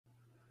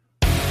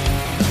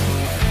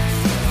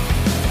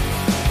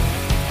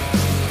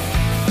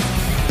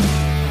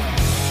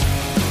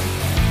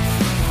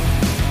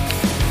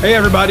Hey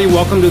everybody,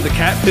 welcome to the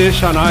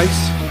Catfish on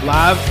Ice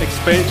live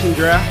expansion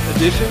draft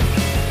edition.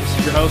 This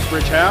is your host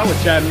Rich Howe with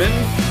Chad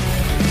Minton.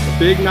 The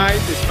big night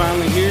is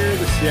finally here.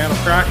 The Seattle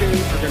Kraken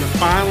are going to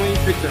finally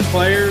pick their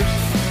players.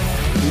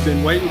 We've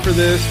been waiting for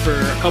this for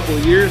a couple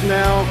of years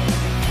now.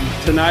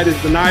 Tonight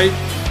is the night.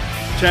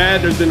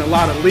 Chad, there's been a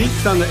lot of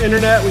leaks on the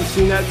internet. We've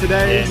seen that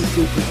today. Yes. We've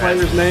seen some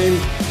players' names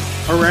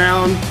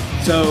around.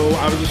 So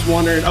I was just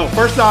wondering,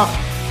 first off,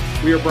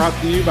 we are brought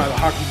to you by the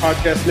Hockey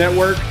Podcast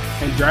Network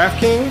and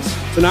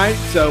DraftKings tonight.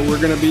 So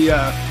we're going to be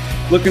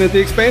looking at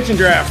the expansion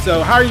draft.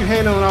 So how are you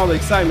handling all the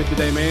excitement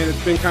today, man?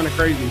 It's been kind of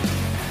crazy.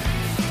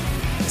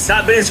 It's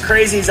not been as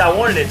crazy as I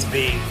wanted it to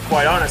be,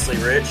 quite honestly,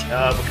 Rich,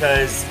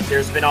 because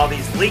there's been all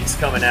these leaks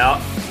coming out.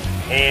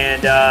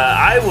 And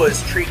I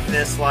was treating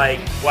this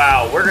like,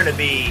 wow, we're going to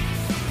be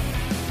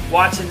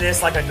watching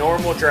this like a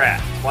normal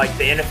draft. Like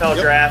the NFL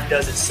draft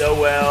does it so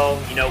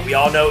well. You know, we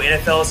all know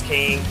NFL is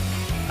king.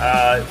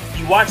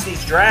 You watch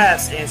these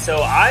drafts, and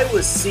so I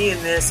was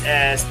seeing this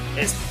as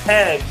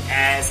pegged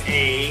as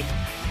a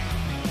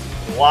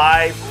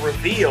live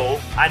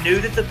reveal. I knew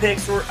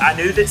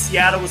that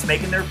Seattle was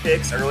making their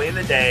picks early in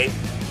the day.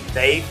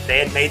 They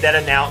had made that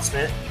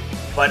announcement,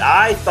 but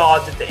I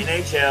thought that the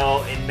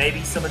NHL and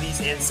maybe some of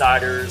these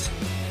insiders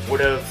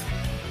would have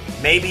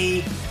maybe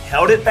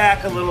held it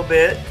back a little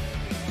bit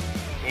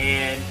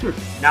and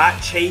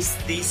not chase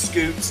these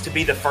scoops to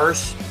be the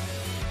first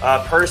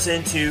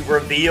person to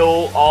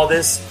reveal all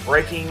this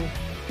breaking,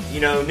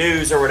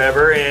 news or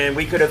whatever, and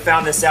we could have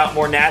found this out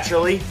more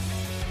naturally.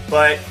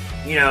 But,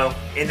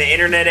 in the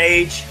internet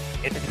age,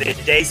 in the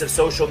days of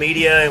social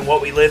media and what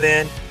we live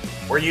in,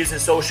 we're using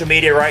social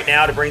media right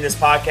now to bring this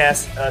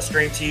podcast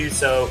stream to you,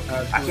 so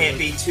absolutely. I can't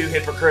be too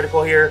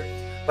hypocritical here.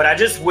 But I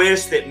just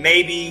wish that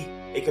maybe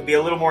it could be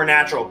a little more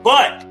natural.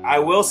 But I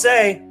will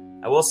say,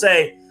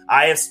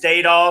 I have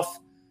stayed off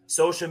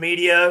social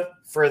media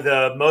for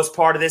the most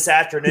part of this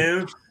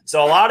afternoon.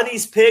 So a lot of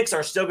these picks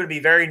are still going to be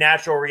very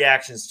natural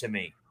reactions to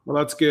me. Well,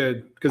 that's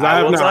good because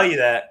I will tell you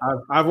that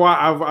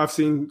I've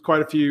seen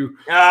quite a few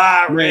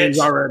names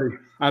already.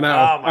 I know.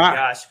 Oh my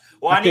gosh!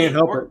 Well, I can't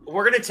help it.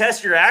 We're going to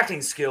test your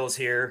acting skills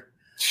here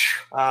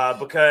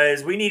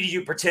because we needed you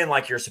to pretend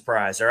like you're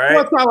surprised. All right.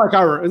 Well, it's not like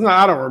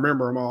I don't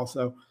remember them all.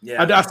 So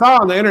yeah. I saw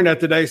on the internet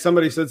today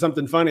somebody said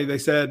something funny. They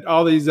said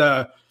all these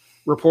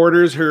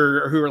reporters who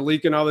are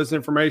leaking all this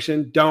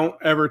information, don't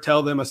ever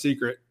tell them a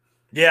secret.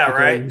 Yeah,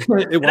 right.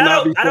 It will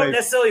not be safe. I don't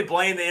necessarily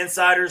blame the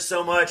insiders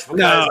so much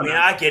because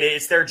I get it.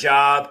 It's their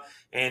job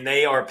and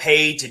they are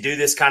paid to do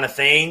this kind of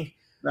thing.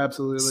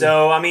 Absolutely.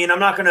 So, I'm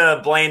not going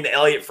to blame the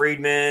Elliot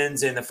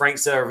Friedmans and the Frank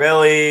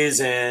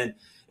Saravellis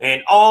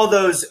and all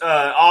those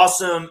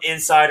awesome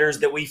insiders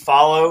that we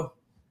follow,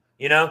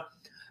 I'm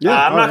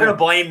not going to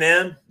blame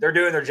them. They're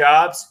doing their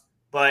jobs,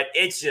 but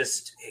it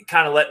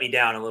kind of let me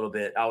down a little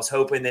bit. I was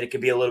hoping that it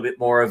could be a little bit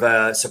more of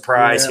a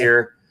surprise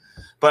here.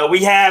 But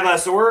we have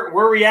so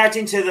we're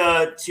reacting to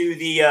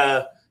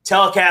the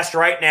telecast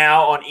right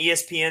now on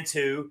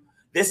ESPN2.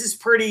 This is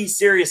pretty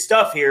serious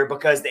stuff here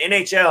because the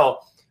NHL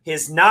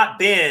has not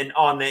been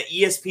on the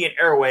ESPN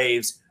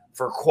airwaves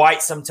for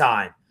quite some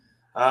time.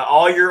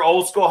 All your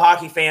old school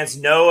hockey fans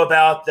know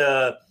about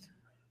the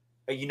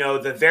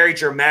very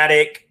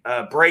dramatic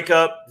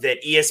breakup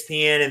that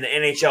ESPN and the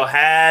NHL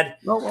had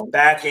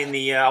back in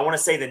the, I want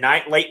to say the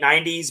late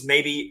 90s.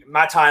 Maybe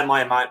my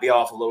timeline might be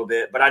off a little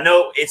bit, but I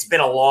know it's been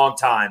a long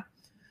time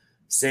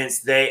since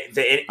the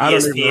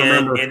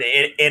ESPN and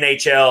the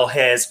NHL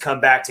has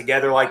come back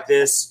together like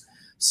this.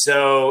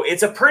 So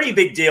it's a pretty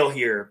big deal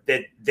here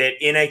that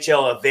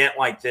NHL event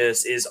like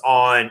this is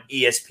on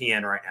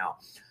ESPN right now.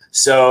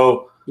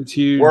 So it's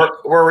huge.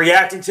 We're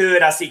reacting to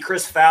it. I see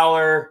Chris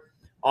Fowler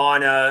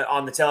on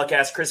the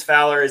telecast. Chris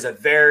Fowler is a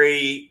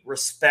very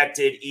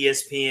respected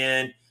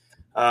ESPN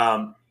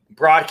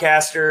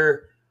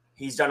broadcaster.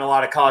 He's done a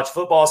lot of college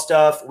football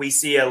stuff. We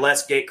see a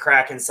Let's Get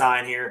Kraken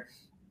sign here.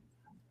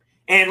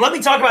 And let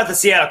me talk about the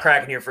Seattle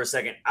Kraken here for a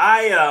second.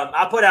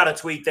 I put out a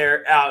tweet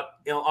there out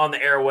on the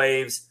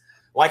airwaves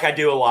like I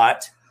do a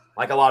lot,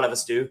 like a lot of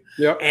us do.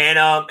 Yep. And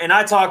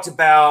I talked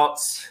about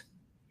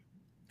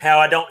how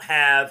I don't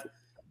have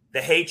the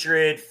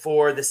hatred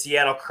for the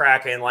Seattle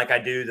Kraken like I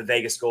do the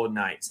Vegas Golden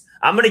Knights.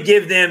 I'm going to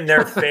give them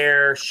their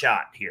fair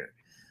shot here.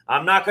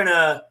 I'm not going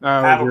to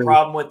have a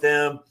problem with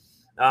them.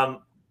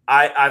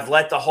 I've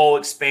let the whole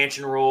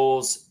expansion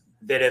rules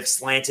that have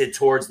slanted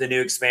towards the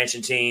new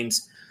expansion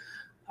teams,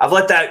 I've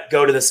let that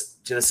go to the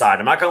side.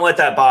 I'm not going to let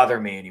that bother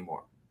me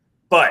anymore.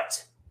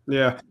 But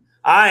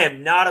I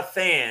am not a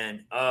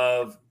fan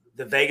of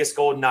the Vegas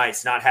Golden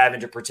Knights not having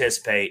to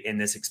participate in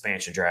this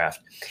expansion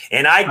draft.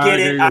 And I get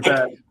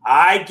it.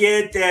 I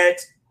get that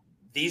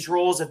these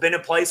rules have been in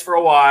place for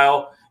a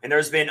while, and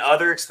there's been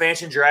other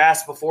expansion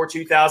drafts before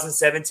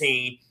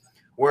 2017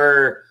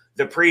 where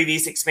the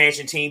previous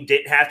expansion team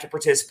didn't have to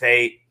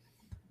participate.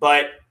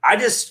 But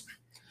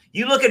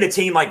you look at a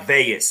team like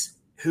Vegas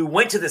who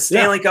went to the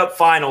Stanley Cup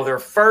final their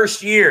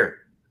first year.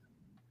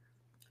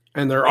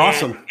 And they're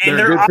awesome. And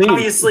they're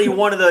obviously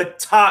one of the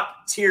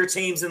top tier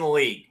teams in the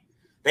league.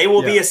 They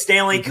will be a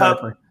Stanley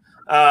Cup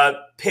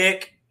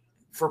pick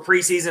for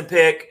preseason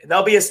pick.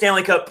 They'll be a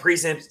Stanley Cup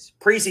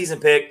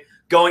preseason pick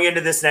going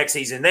into this next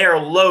season. They are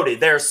loaded.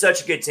 They are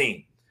such a good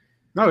team.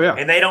 Oh yeah,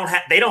 and they don't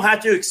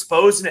have to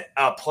expose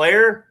a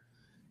player.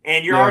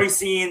 And you're already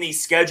seeing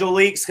these schedule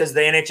leaks because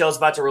the NHL is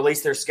about to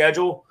release their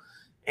schedule.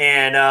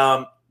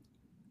 And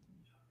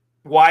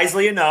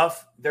wisely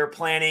enough, they're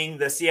planning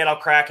the Seattle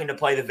Kraken to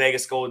play the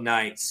Vegas Golden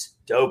Knights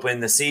to open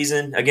the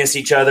season against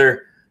each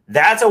other.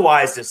 That's a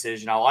wise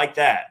decision. I like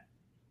that.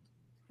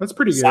 That's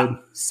pretty good.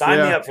 Sign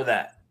me up for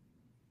that.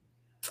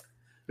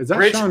 Is that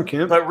Rich, Sean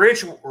Kemp? But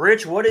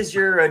Rich, what is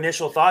your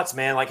initial thoughts,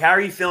 man? Like, how are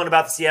you feeling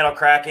about the Seattle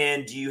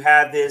Kraken? Do you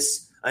have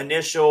this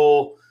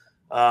initial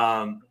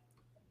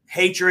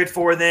hatred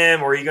for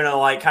them, or are you going to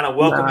like kind of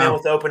welcome them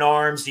with open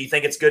arms? Do you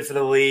think it's good for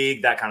the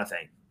league? That kind of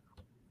thing.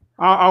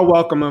 I'll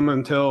welcome them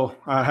until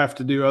I have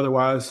to do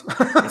otherwise.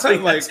 Until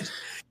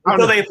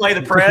they play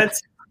the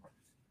Preds.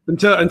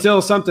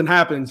 Until something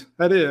happens.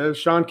 That is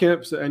Sean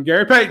Kemp and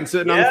Gary Payton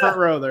sitting on the front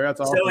row there.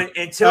 That's all.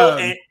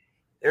 So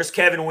there's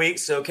Kevin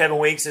Weeks. So Kevin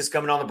Weeks is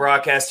coming on the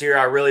broadcast here.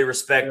 I really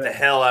respect the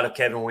hell out of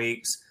Kevin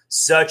Weeks.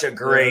 Such a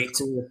great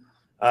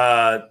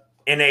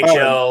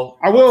NHL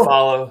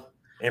follow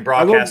and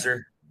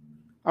broadcaster.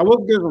 I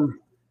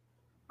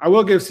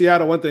will give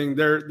Seattle one thing.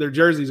 Their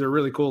jerseys are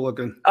really cool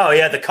looking. Oh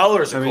yeah, the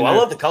colors are cool. I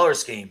love the color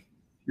scheme.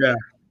 Yeah.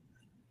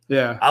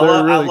 Yeah. I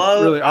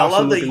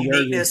love the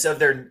uniqueness of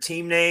their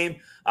team name.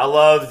 I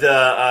love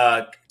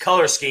the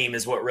color scheme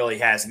is what really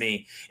has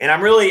me. And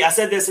I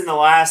said this in the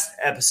last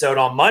episode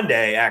on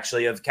Monday,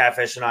 actually, of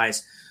Catfish and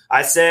Ice.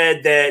 I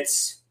said that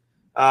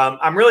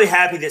I'm really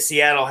happy that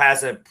Seattle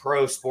has a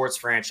pro sports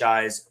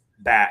franchise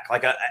back,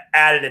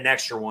 added an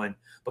extra one.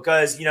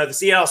 Because, the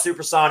Seattle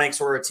Supersonics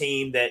were a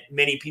team that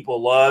many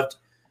people loved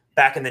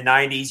back in the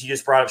 90s. You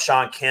just brought up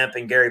Sean Kemp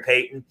and Gary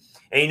Payton.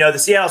 And, the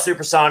Seattle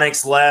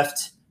Supersonics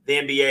left the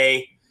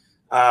NBA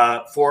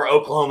for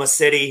Oklahoma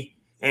City.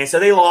 And so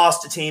they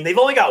lost a team. They've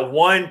only got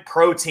one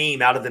pro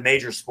team out of the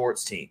major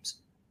sports teams,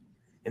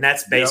 and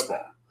that's baseball.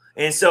 Yep.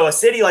 And so a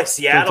city like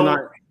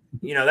Seattle,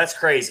 that's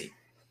crazy.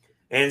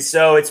 And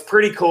so it's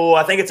pretty cool.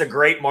 I think it's a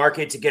great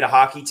market to get a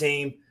hockey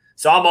team.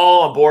 So I'm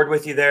all on board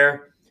with you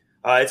there.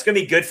 It's going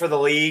to be good for the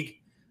league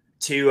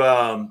to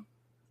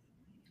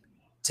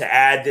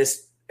add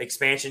this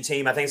expansion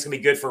team. I think it's going to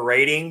be good for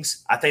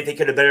ratings. I think they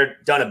could have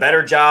done a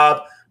better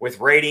job with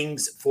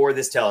ratings for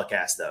this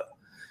telecast, though.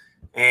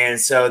 And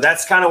so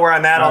that's kind of where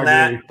I'm at on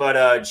that.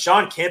 But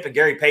Sean Kemp and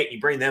Gary Payton, you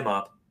bring them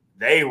up.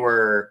 They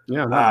were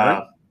that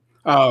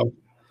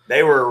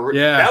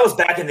was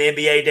back in the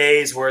NBA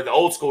days, where the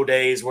old school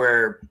days,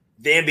 where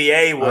the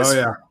NBA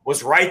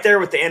was right there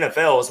with the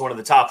NFL as one of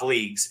the top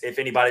leagues, if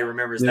anybody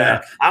remembers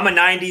that. I'm a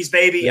 90s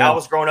baby. I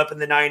was growing up in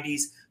the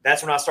 90s.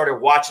 That's when I started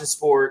watching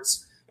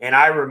sports. And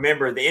I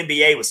remember the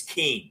NBA was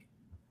king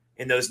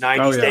in those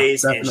 90s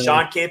days. Definitely. And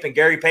Sean Kemp and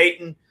Gary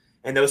Payton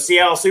and those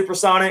Seattle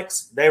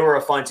Supersonics, they were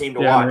a fun team to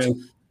watch.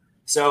 Man.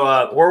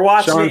 So we're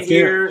watching it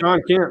here.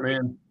 Sean Kemp,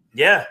 man.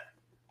 Yeah.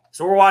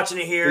 So we're watching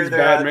it here.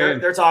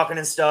 They're talking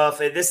and stuff.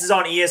 This is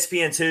on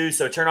ESPN2,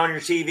 so turn on your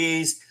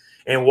TVs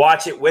and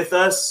watch it with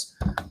us.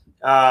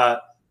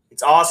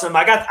 It's awesome.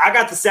 I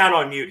got the sound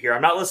on mute here.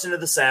 I'm not listening to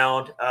the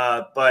sound,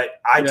 but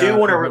we do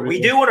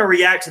want to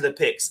react to the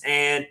picks,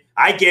 and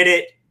I get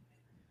it.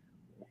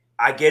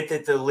 I get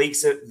that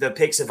the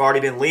picks have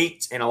already been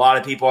leaked, and a lot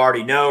of people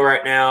already know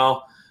right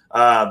now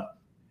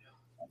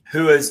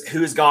who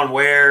has gone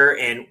where,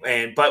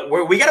 but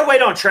we got to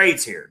wait on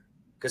trades here,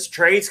 because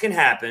trades can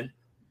happen.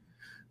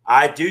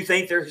 I do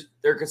think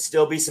there could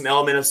still be some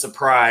element of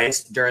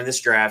surprise during this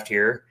draft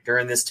here,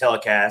 during this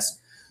telecast.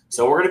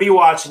 So we're going to be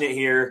watching it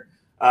here.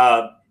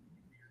 I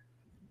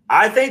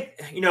think,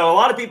 a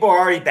lot of people are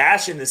already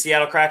bashing the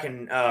Seattle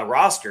Kraken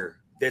roster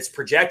that's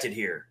projected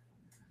here.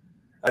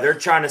 They're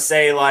trying to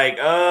say,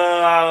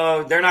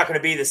 they're not going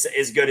to be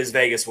as good as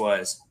Vegas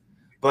was.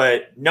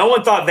 But no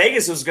one thought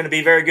Vegas was going to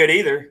be very good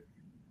either,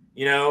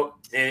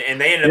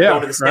 and they ended up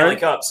going to the Stanley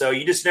Cup. So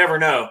you just never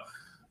know.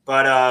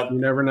 But you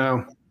never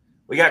know.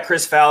 We got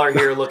Chris Fowler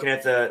here looking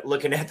at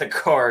the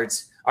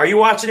cards. Are you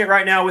watching it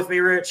right now with me,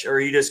 Rich, or are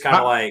you just kind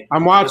of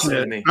I'm watching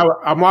it.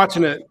 I'm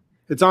watching it.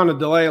 It's on a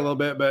delay a little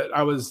bit, but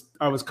I was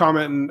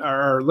commenting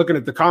or looking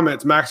at the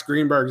comments. Max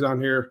Greenberg's on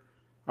here,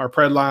 our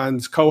Pred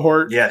Lines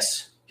cohort.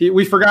 Yes.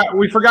 We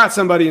forgot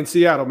somebody in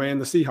Seattle, man,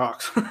 the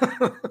Seahawks.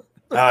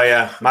 Oh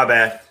yeah, my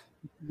bad.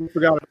 We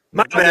forgot.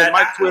 My bad.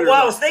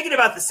 I was thinking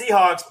about the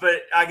Seahawks,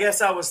 but I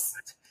guess I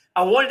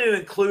wanted to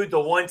include the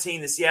one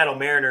team, the Seattle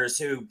Mariners,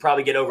 who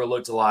probably get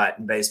overlooked a lot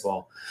in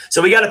baseball.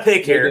 So we got a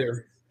pick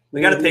here.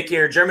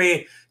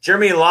 Jeremy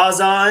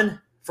Lauzon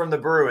from the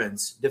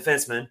Bruins,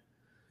 defenseman.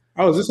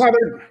 Oh, is this how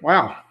they're –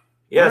 wow.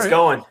 Yeah, it's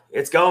going.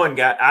 It's going.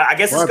 I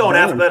guess it's going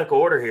alphabetical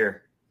order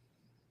here.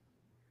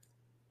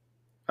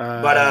 So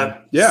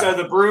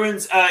the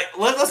Bruins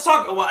let's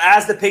talk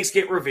as the picks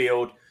get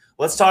revealed.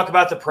 Let's talk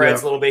about the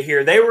Preds a little bit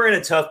here. They were in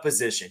a tough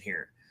position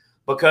here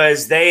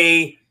because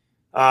they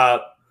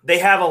have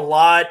a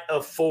lot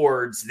of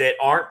forwards that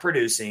aren't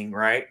producing,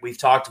 right? We've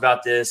talked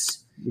about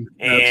this.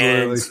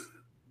 And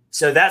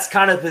So that's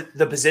kind of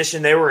the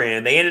position they were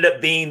in. They ended up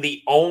being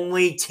the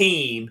only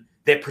team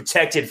that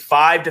protected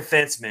 5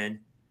 defensemen.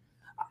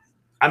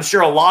 I'm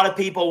sure a lot of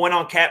people went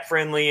on Cap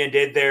Friendly and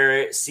did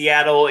their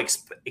Seattle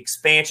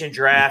expansion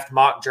draft,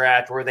 mock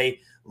draft, where they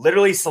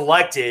literally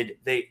selected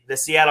the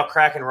Seattle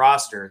Kraken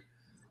roster.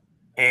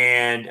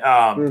 And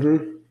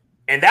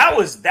and that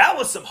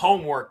was some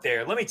homework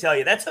there. Let me tell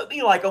you, that took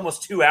me like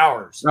almost 2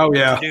 hours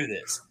to do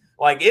this.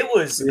 Like, it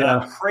was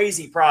a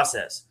crazy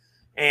process.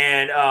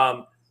 And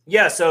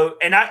so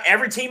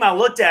every team I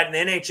looked at in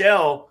the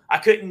NHL, I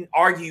couldn't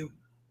argue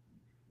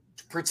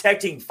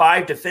protecting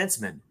 5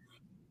 defensemen.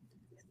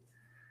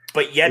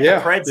 But yet the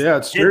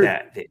Preds did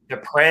that. The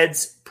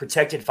Preds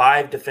protected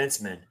 5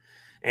 defensemen.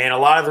 And a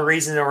lot of the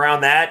reason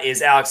around that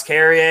is Alex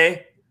Carrier,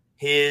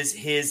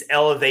 his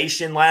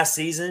elevation last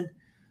season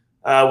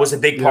was a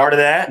big part of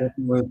that.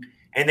 Definitely.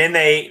 And then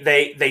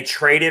they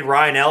traded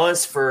Ryan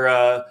Ellis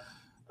for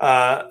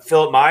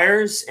Philip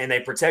Myers, and they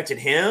protected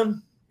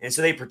him. And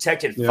so they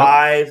protected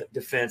 5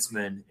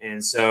 defensemen.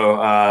 And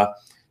so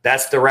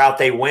that's the route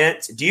they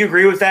went. Do you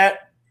agree with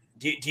that?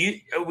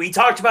 We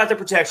talked about the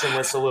protection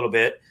list a little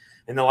bit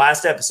in the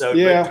last episode.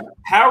 Yeah. But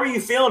how are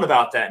you feeling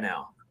about that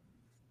now?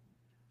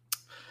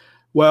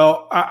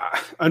 Well,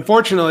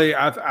 unfortunately,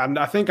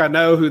 I think I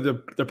know who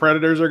the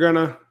Predators are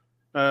going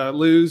to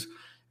lose,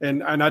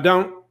 and I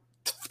don't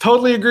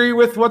totally agree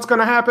with what's going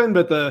to happen.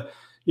 But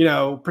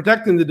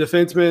protecting the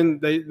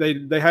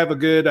defensemen, they have a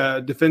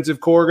good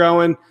defensive core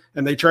going,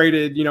 and they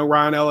traded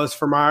Ryan Ellis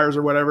for Myers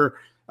or whatever.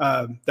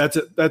 That's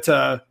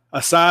a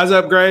size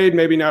upgrade,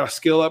 maybe not a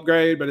skill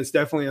upgrade, but it's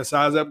definitely a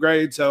size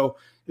upgrade. So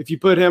if you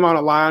put him on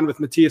a line with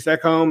Matthias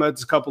Ekholm,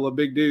 that's a couple of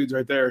big dudes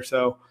right there.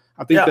 So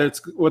I think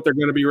that's what they're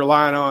going to be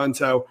relying on.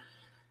 So,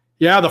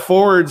 the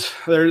forwards,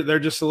 they're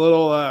just a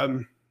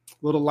little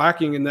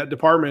lacking in that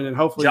department, and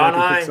hopefully John they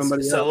can Hines, pick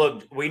somebody so up.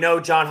 Look, we know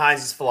John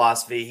Hines'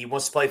 philosophy. He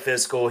wants to play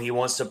physical. He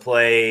wants to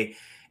play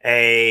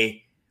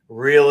a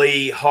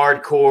really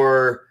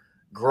hardcore,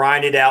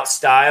 grinded out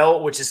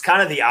style, which is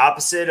kind of the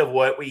opposite of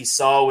what we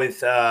saw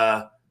with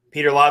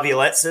Peter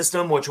Laviolette's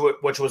system, which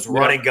was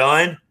run and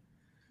gun.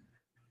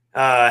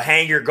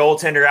 Hang your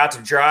goaltender out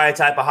to dry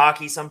type of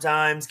hockey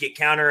sometimes, get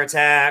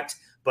counterattacked,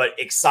 but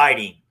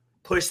exciting.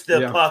 Push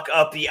the puck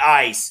up the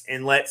ice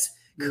and let's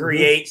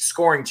create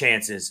scoring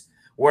chances.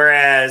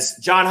 Whereas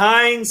John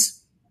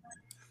Hines,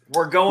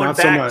 we're going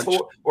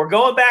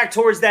back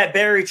towards that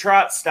Barry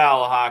Trotz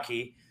style of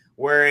hockey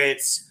where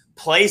it's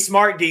play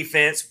smart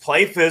defense,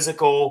 play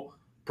physical,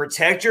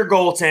 protect your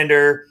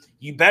goaltender.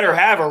 You better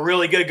have a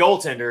really good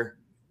goaltender.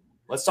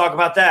 Let's talk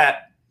about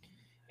that.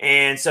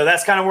 And so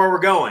that's kind of where we're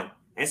going.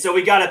 And so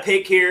we got a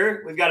pick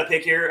here. We've got a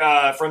pick here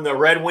from the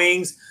Red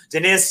Wings.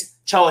 Denis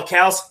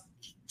Chalowski.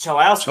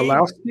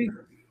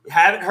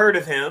 Haven't heard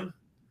of him.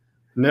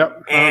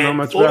 Nope. And I don't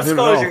know much full about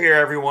disclosure him at all. Here,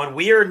 everyone.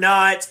 We are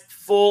not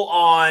full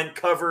on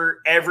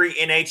cover every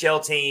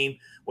NHL team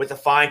with a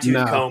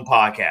fine-tooth comb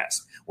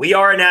podcast. We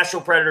are a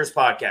Nashville Predators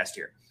podcast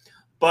here.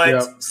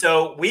 But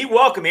so we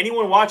welcome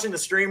anyone watching the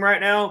stream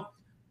right now.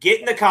 Get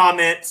in the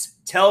comments.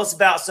 Tell us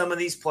about some of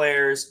these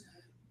players.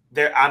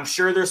 I'm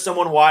sure there's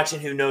someone watching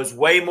who knows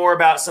way more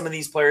about some of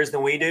these players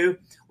than we do.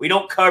 We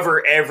don't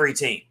cover every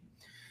team.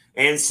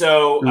 And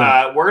so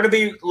we're going to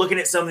be looking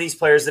at some of these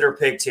players that are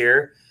picked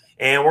here,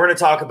 and we're going to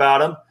talk about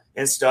them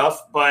and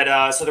stuff.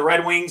 But so the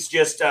Red Wings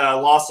just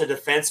lost a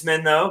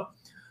defenseman, though,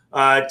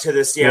 to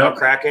the Seattle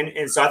Kraken.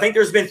 And so I think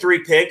there's been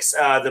 3 picks.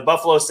 The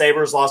Buffalo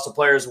Sabres lost a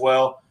player as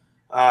well.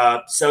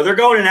 So they're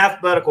going in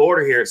alphabetical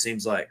order here, it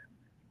seems like.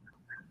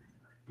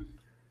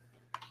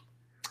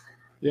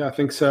 Yeah, I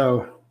think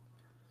so.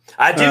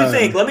 I do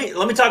think. Let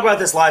me talk about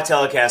this live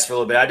telecast for a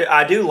little bit.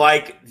 I do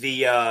like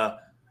the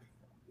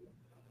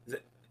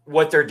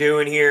what they're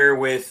doing here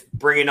with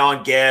bringing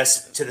on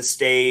guests to the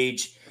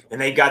stage, and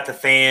they got the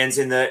fans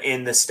in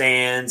the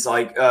stands.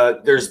 Like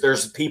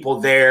there's people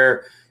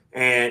there,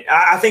 and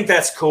I think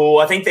that's cool.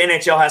 I think the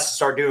NHL has to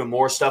start doing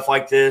more stuff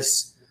like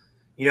this.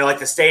 Like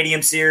the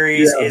Stadium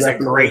Series is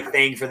definitely a great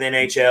thing for the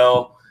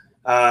NHL.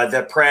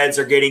 The Preds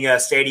are getting a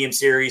Stadium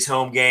Series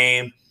home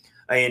game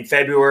in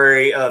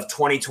February of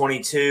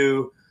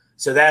 2022.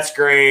 So that's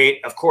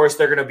great. Of course,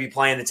 they're going to be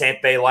playing the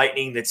Tampa Bay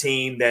Lightning, the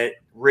team that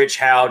Rich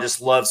Howe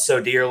just loves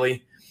so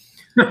dearly.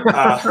 But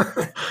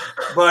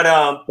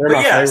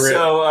yeah,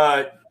 so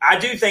I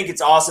do think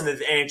it's awesome that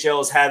the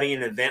NHL is having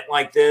an event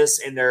like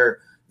this, and they're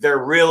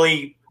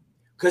really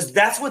 – because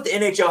that's what the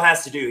NHL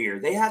has to do here.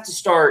 They have to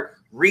start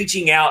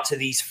reaching out to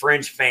these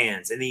fringe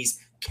fans and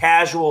these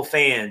casual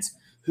fans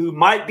who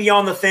might be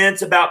on the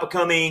fence about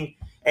becoming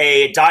 –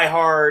 a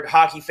diehard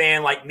hockey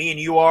fan like me and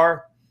you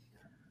are.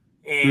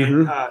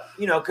 And,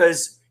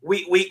 because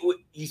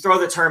you throw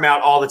the term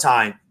out all the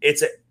time.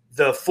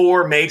 The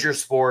 4 major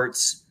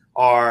sports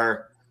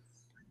are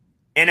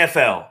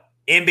NFL,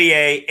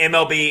 NBA,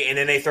 MLB, and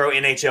then they throw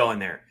NHL in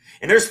there.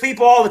 And there's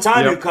people all the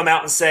time who come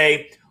out and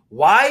say,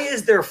 why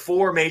is there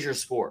 4 major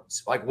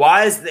sports? Like,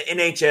 why is the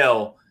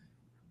NHL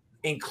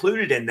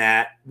included in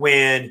that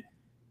when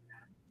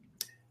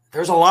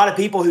there's a lot of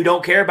people who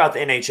don't care about the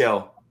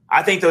NHL?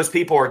 I think those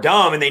people are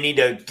dumb and they need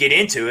to get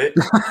into it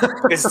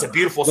because it's a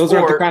beautiful Those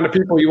sport. aren't the kind of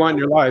people you want in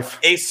your life.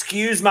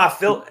 Excuse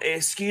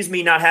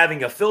me not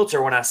having a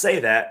filter when I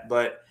say that,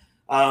 but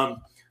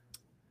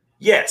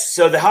yes.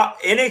 So the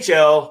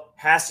NHL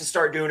has to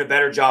start doing a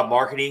better job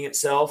marketing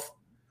itself,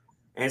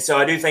 and so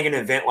I do think an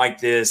event like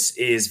this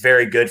is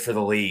very good for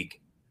the league.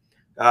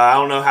 I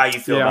don't know how you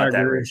feel about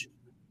that, Rich.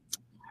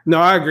 No,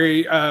 I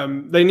agree.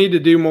 They need to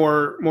do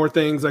more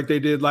things like they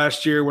did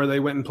last year, where they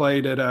went and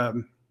played at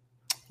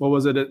what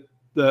was it, at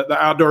the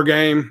outdoor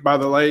game by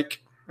the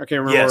lake? I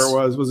can't remember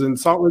where it was. Was it in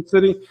Salt Lake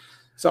City?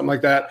 Something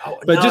like that.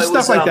 But no, just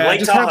stuff like that.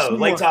 Lake Tahoe.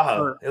 Lake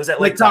Tahoe. It was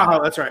at Lake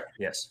Tahoe. That's right.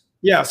 Yes.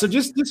 Yeah. So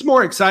just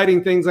more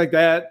exciting things like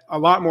that. A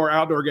lot more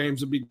outdoor games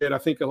would be good. I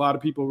think a lot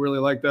of people really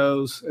like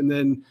those. And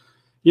then,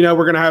 we're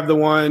going to have the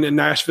one in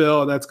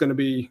Nashville. That's going to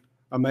be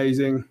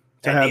amazing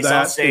to have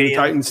that in the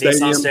Titan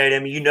Stadium. Nissan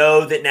Stadium. You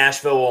know that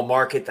Nashville will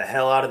market the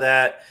hell out of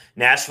that.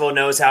 Nashville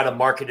knows how to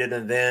market an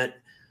event.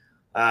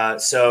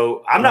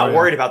 So I'm not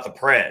worried about the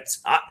Preds.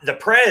 The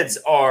Preds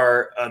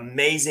are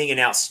amazing and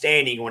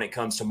outstanding when it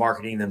comes to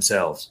marketing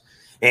themselves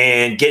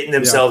and getting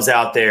themselves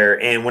out there.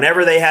 And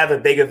whenever they have a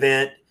big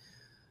event,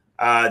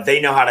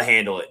 they know how to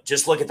handle it.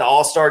 Just look at the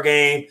All-Star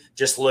game.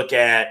 Just look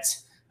at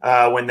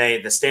when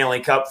the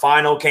Stanley Cup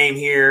final came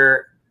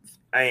here.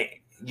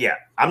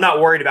 I'm not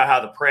worried about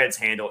how the Preds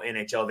handle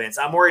NHL events.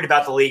 I'm worried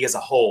about the league as a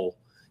whole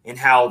and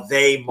how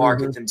they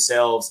market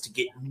themselves to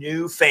get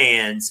new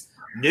fans,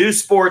 new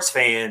sports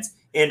fans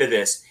into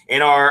this.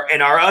 And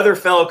our other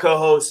fellow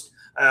co-host,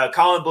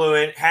 Colin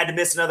Bluen, had to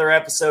miss another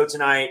episode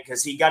tonight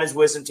because he got his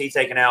wisdom teeth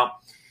taken out.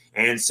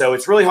 And so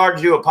it's really hard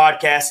to do a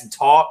podcast and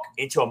talk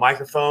into a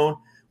microphone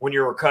when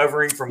you're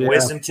recovering from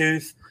wisdom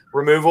tooth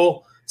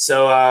removal.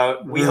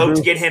 So we hope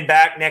to get him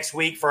back next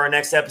week for our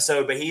next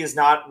episode, but he is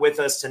not with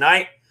us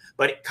tonight.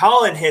 But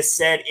Colin has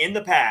said in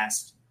the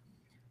past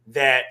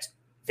that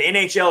the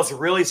NHL is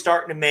really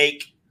starting to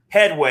make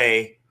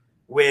headway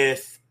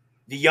with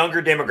the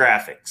younger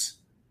demographics.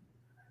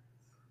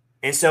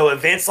 And so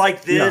events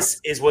like this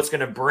is what's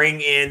going to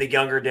bring in the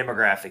younger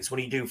demographics when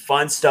you do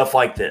fun stuff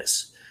like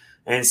this.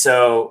 And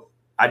so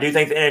I do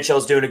think the NHL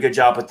is doing a good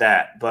job with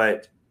that,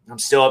 but I'm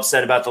still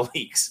upset about the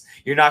leaks.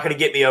 You're not going to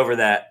get me over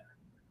that.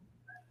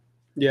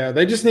 Yeah,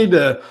 they just need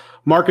to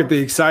market the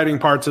exciting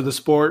parts of the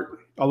sport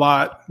a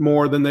lot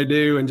more than they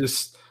do. And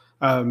just,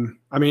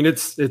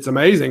 it's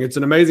amazing. It's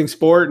an amazing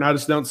sport. And I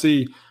just don't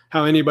see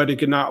how anybody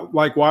could not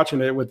like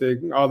watching it with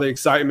all the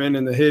excitement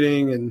and the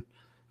hitting and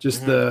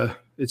just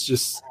it's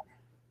just,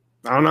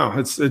 I don't know.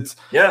 It's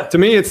to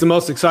me, it's the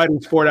most exciting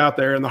sport out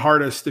there and the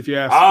hardest, if you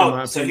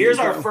ask. So here's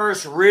our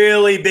first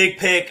really big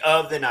pick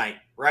of the night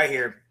right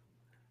here.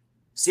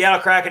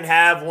 Seattle Kraken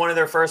have one of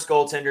their first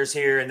goaltenders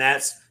here, and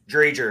that's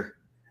Dreger.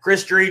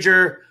 Chris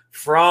Dreger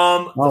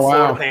from the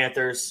Florida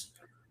Panthers.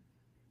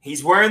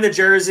 He's wearing the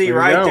jersey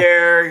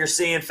there. You're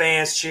seeing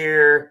fans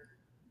cheer.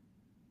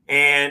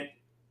 And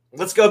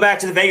let's go back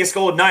to the Vegas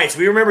Golden Knights.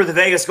 We remember the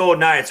Vegas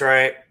Golden Knights,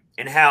 right?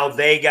 And how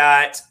they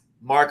got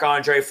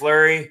Marc-Andre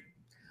Fleury.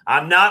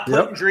 I'm not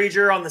putting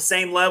Dreger on the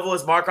same level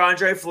as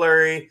Marc-Andre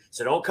Fleury,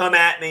 so don't come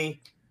at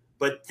me.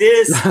 But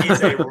this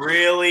is a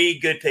really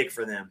good pick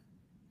for them.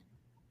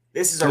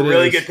 This is a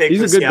really good pick.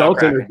 He's a good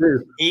goaltender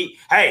too.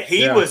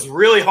 He was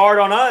really hard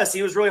on us.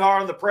 He was really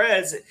hard on the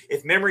Preds,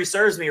 if memory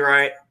serves me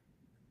right.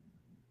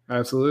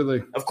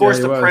 Absolutely. Of course,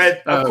 the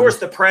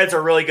Preds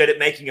are really good at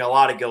making a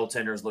lot of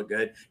goaltenders look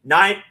good.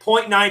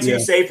 9.92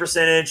 save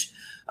percentage,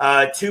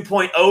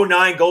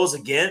 2.09 goals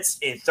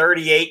against in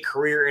 38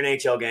 career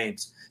NHL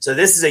games. So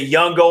this is a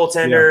young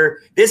goaltender.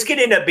 Yeah. This could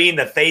end up being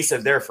the face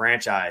of their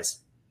franchise.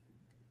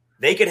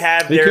 They could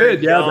have their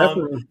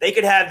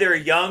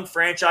young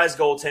franchise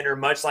goaltender,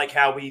 much like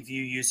how we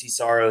view UC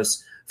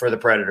Saros for the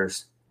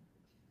Predators.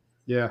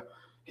 Yeah.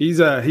 He's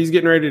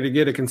getting ready to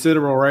get a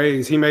considerable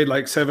raise. He made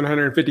like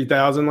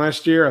 $750,000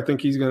 last year. I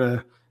think he's going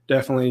to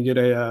definitely get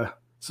a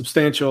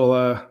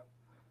substantial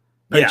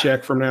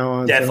paycheck from now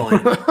on.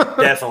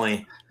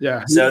 Definitely.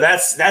 Yeah. So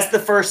that's the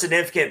first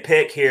significant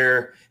pick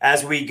here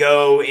as we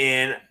go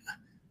in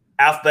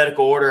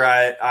alphabetical order,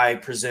 I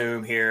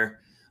presume here.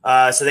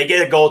 So they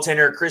get a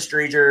goaltender, Chris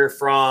Dreger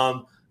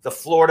from the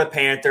Florida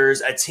Panthers,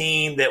 a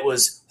team that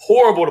was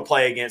horrible to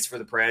play against for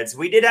the Preds.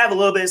 We did have a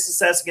little bit of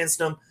success against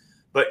them,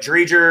 but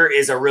Dreger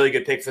is a really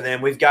good pick for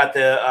them. We've got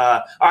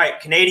all right,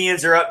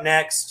 Canadians are up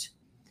next.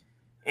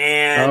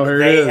 And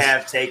they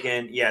have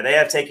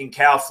taken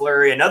Cal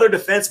Fleury, another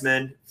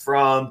defenseman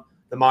from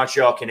the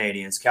Montreal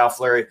Canadiens. Cal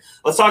Fleury.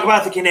 Let's talk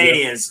about the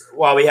Canadiens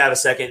while we have a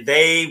second.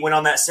 They went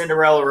on that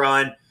Cinderella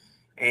run,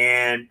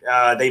 and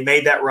they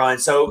made that run.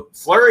 So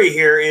Fleury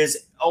here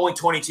is only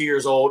 22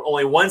 years old,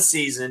 only one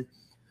season.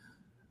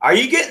 Are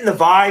you getting the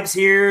vibes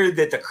here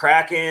that the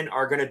Kraken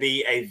are going to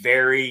be a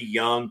very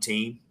young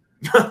team?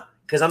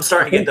 Because I'm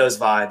starting to get those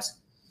vibes.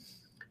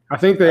 I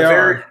think they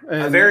are.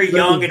 A very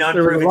young and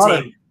unproven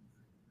team.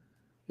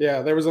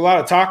 Yeah, there was a lot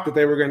of talk that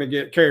they were going to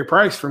get Carey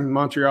Price from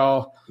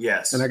Montreal.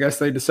 Yes. And I guess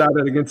they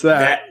decided against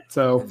that.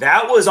 So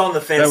that was on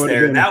the fence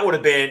there. That would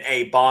have been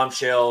a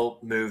bombshell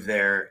move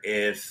there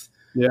if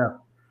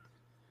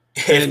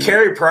If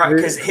Carey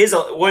Price, because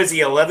what is he,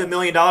 $11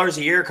 million a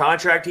year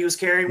contract he was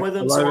carrying with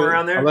him, somewhere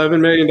around there? $11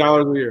 million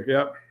a year.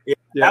 Yep. Yeah,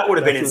 that would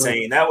have been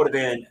insane. That would have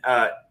been,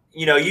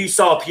 you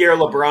saw Pierre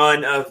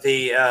LeBrun of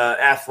the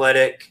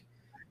Athletic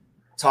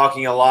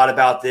talking a lot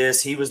about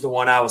this. He was the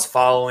one I was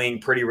following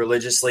pretty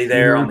religiously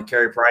there on the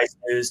Carey Price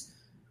news.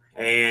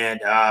 And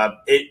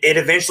it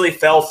eventually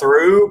fell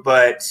through,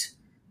 but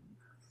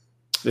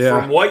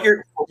from what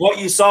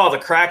you saw, the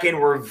Kraken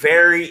were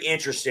very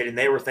interested and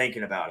they were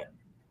thinking about it.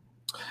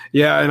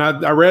 Yeah,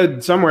 and I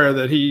read somewhere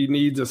that he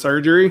needs a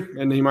surgery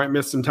and he might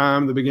miss some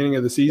time at the beginning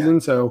of the season. Yeah.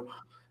 So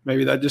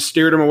maybe that just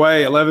steered him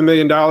away. $11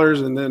 million,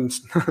 and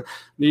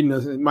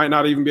then might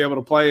not even be able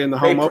to play in the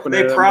home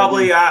opener. They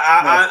probably.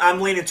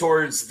 I'm leaning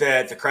towards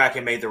that the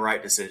Kraken made the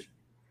right decision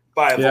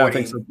by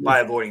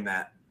avoiding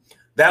that.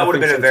 That would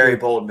have been a very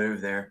bold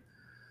move there.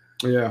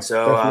 Yeah.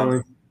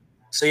 So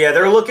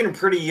they're looking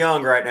pretty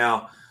young right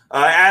now.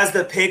 As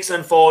the picks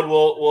unfold,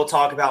 we'll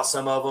talk about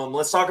some of them.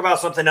 Let's talk about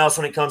something else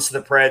when it comes to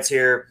the Preds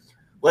here.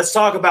 Let's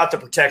talk about the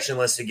protection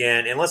list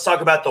again, and let's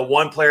talk about the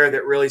one player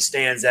that really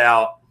stands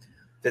out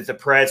that the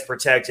Preds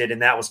protected,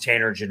 and that was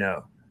Tanner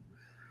Jeannot.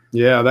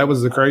 Yeah, that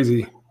was the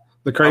crazy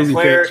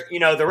player, pick.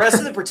 The rest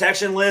of the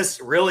protection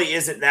list really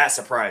isn't that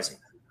surprising.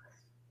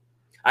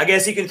 I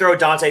guess you can throw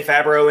Dante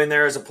Fabro in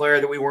there as a player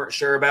that we weren't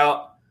sure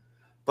about.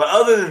 But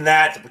other than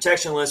that, the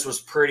protection list was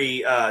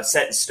pretty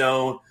set in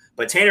stone.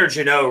 But Tanner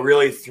Jeannot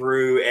really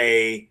threw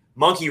a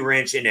monkey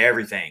wrench into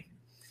everything.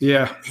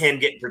 Yeah. Him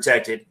getting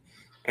protected.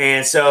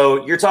 And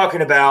so you're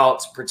talking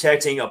about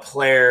protecting a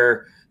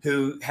player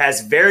who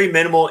has very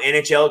minimal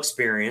NHL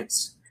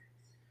experience,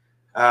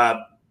 a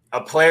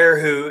player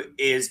who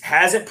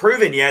hasn't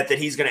proven yet that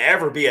he's going to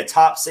ever be a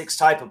top 6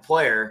 type of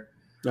player.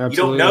 Absolutely.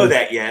 You don't know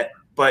that yet.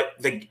 But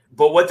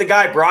what the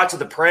guy brought to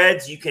the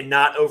Preds, you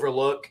cannot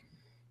overlook.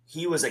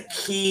 He was a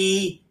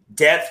key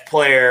depth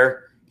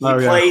player. He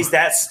plays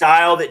that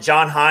style that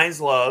John Hines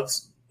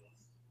loves: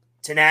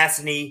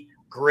 tenacity,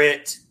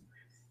 grit,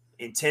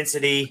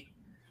 intensity,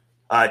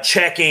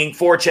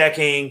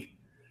 forechecking,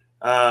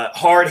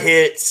 hard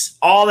hits,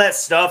 all that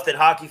stuff that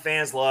hockey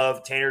fans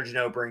love. Tanner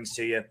Jeannot brings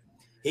to you.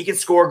 He can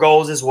score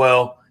goals as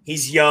well.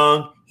 He's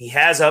young. He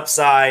has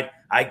upside.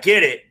 I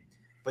get it.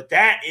 But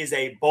that is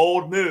a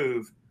bold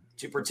move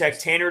to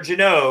protect Tanner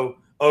Jeannot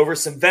over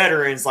some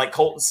veterans like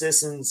Colton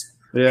Sissons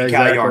and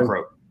Cal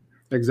Yarncroke.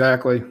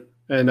 Exactly.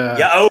 And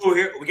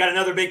here we got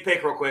another big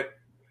pick real quick.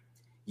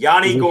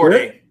 Yanni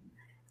Gourde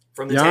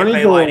from the Tampa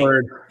Bay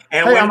Lightning.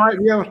 And I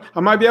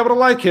might be able to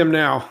like him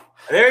now.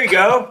 There you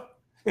go.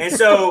 And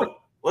so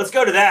let's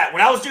go to that.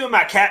 When I was doing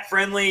my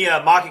cat-friendly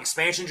mock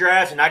expansion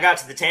draft and I got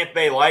to the Tampa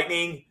Bay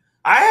Lightning,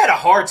 I had a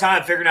hard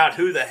time figuring out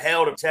who the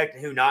hell to protect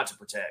and who not to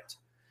protect.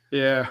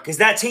 Yeah. Because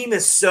that team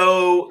is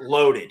so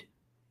loaded.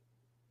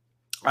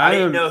 I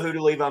didn't know who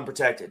to leave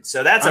unprotected.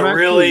 So that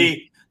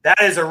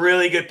is a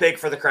really good pick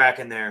for the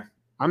Kraken there.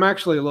 I'm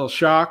actually a little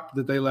shocked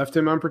that they left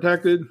him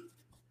unprotected.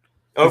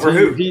 Over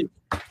who?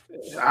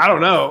 I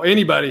don't know.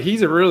 Anybody.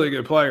 He's a really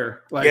good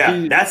player.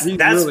 He's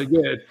really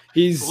good.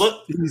 He's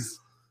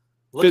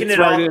fits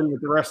right in with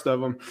the rest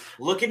of them.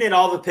 Looking at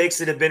all the picks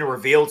that have been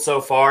revealed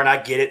so far, and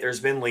I get it, there's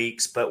been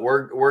leaks, but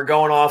we're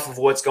going off of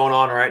what's going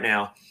on right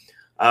now.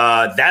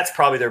 That's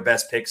probably their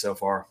best pick so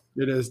far.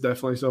 It is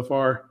definitely so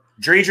far.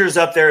 Dreger's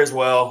up there as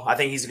well. I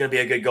think he's going to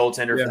be a good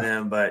goaltender for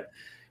them. But,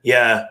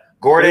 Yanni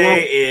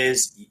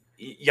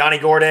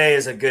Gourde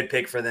is a good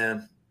pick for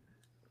them.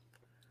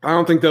 I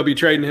don't think they'll be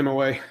trading him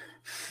away.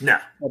 No.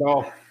 At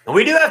all. And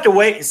we do have to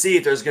wait and see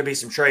if there's going to be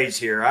some trades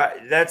here.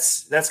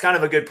 That's kind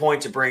of a good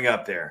point to bring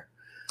up there.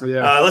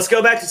 Yeah. Let's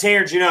go back to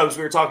Tanner Jeannot because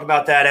we were talking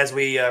about that as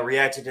we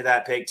reacted to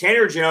that pick.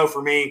 Tanner Jeannot,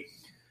 for me,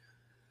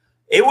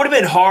 it would have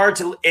been hard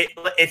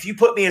if you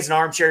put me as an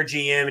armchair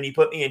GM and you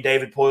put me in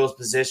David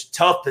Poyle's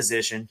tough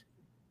position,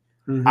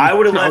 I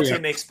would have left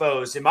him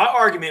exposed. And my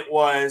argument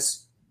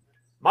was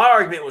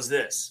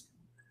this.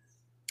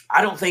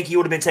 I don't think he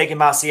would have been taken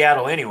by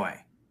Seattle anyway.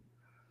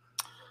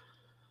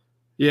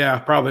 Yeah,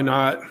 probably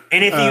not.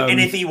 And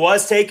if he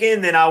was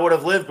taken, then I would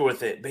have lived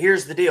with it. But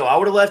here's the deal. I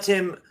would have left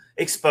him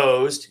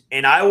exposed,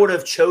 and I would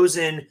have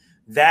chosen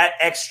that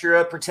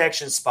extra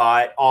protection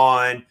spot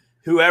on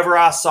whoever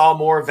I saw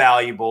more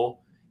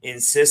valuable in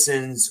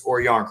Sissons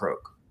or Yarncroke.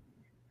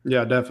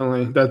 Yeah,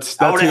 definitely. That's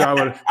who I would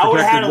have. I would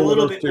have had a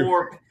little bit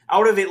more. I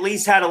would have at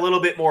least had a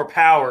little bit more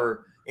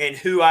power in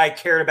who I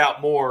cared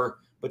about more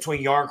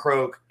between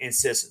Yarncroke and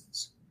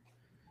Sissons.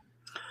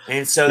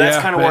 And so that's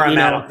kind of where I'm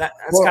at.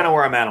 That's kind of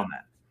where I'm at on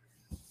that.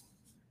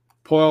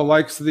 Poyle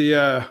likes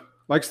the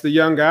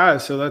young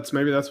guys, so that's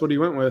what he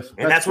went with.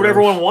 And that's what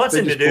everyone wants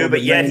him to do,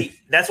 but yet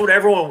that's what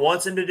everyone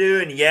wants him to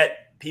do, and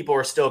yet people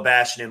are still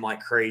bashing him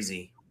like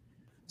crazy.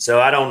 So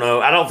I don't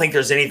know. I don't think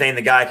there's anything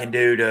the guy can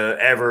do to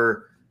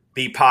ever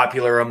be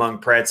popular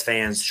among Preds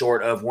fans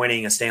short of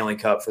winning a Stanley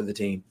Cup for the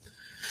team.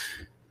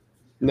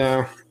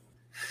 No.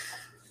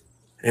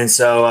 And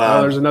so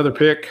there's another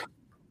pick.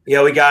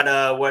 Yeah, we got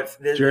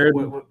Jared.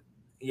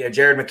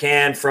 Jared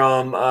McCann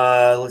from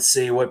let's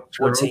see what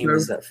team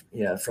is that?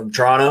 Yeah, from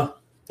Toronto.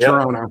 Yep.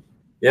 Toronto.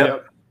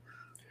 Yep.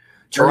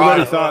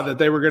 Everybody thought that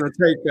they were going to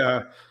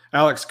take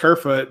Alex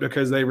Kerfoot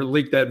because they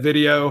leaked that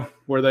video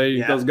where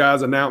those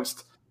guys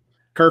announced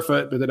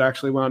Kerfoot, but it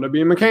actually wound up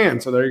being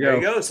McCann. So there you go. There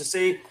you go. So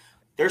see,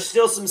 there's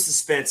still some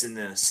suspense in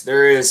this.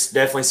 There is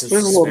definitely some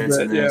suspense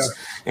in this.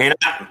 Yeah. And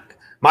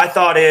my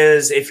thought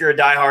is, if you're a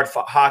diehard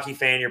hockey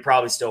fan, you're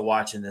probably still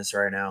watching this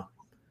right now.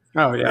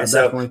 Oh yeah,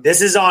 definitely. So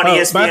this is on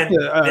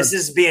ESPN. This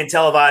is being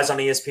televised on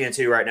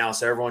ESPN2 right now.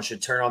 So everyone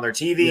should turn on their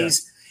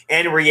TVs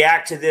and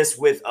react to this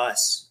with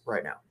us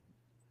right now.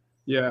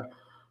 Yeah.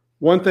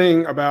 One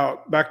thing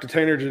back to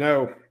Tanner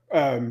Jeannot,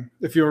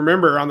 if you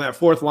remember on that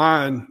fourth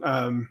line,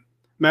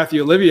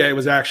 Matthew Olivier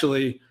was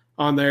actually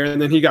on there, and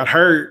then he got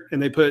hurt,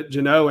 and they put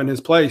Jeannot in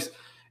his place.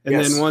 And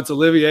then once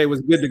Olivier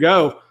was good to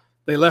go,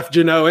 they left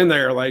Jeannot in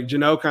there. Like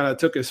Jeannot kind of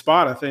took his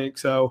spot, I think.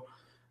 So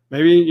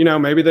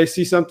maybe they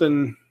see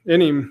something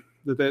in him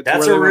that's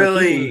actually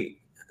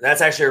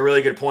a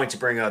really good point to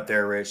bring up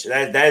there, Rich.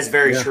 That is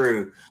very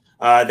true.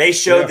 They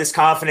showed this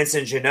confidence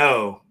in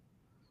Jeannot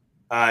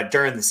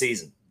during the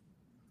season,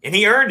 and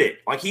he earned it.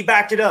 Like he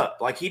backed it up.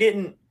 Like he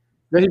didn't.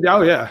 He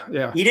didn't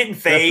fade.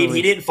 Definitely.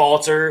 He didn't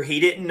falter. He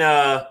didn't.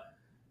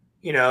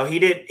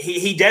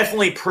 He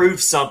definitely proved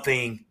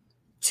something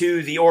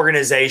to the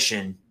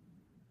organization.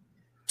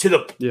 To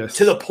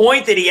the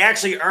point that he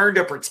actually earned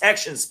a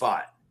protection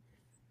spot.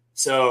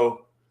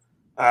 So,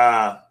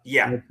 So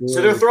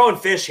they're throwing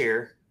fish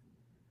here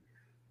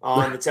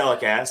on the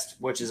telecast,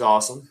 which is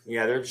awesome.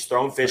 Yeah, they're just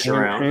throwing fish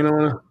around.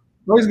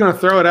 He's going to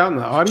throw it out in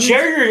the audience.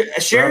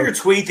 Share your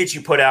tweet that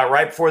you put out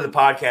right before the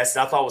podcast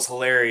that I thought was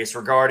hilarious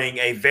regarding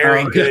a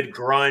very good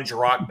grunge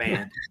rock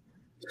band.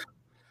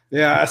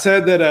 Yeah, I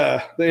said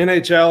that the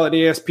NHL and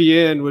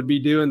ESPN would be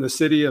doing the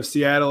city of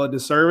Seattle a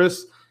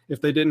disservice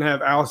if they didn't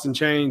have Alice in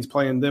Chains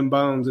playing Them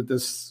Bones at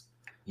this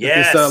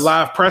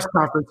live press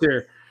conference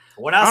here.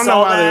 When I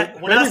saw that,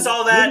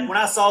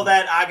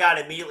 I got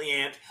immediately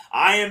amped.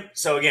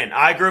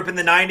 I grew up in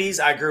the 90s.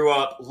 I grew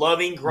up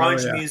loving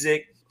grunge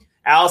music.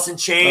 Alice in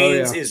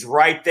Chains is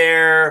right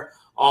there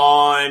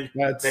on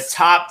the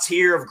top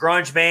tier of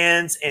grunge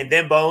bands, and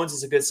Them Bones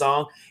is a good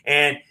song.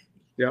 And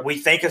we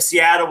think of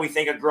Seattle, we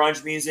think of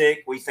grunge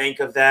music, we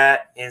think of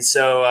that. And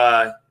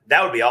so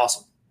that would be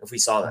awesome if we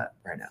saw that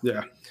right now.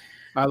 Yeah.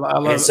 I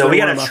love it. So we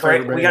got to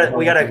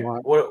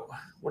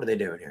what are they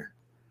doing here?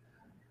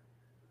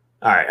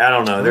 All right, I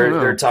don't know.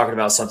 They're talking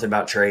about something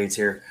about trades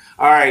here.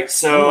 All right,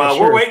 so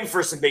we're waiting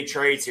for some big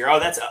trades here. Oh,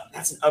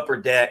 that's an Upper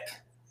Deck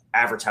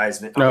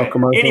advertisement. Okay.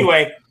 No,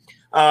 anyway,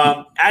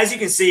 as you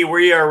can see,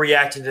 we are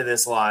reacting to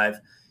this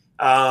live.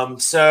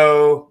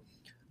 So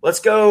let's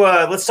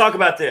go. Let's talk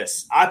about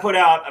this. I put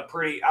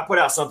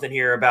out something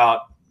here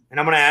about, and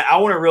I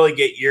want to really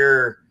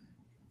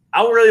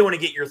want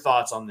to get your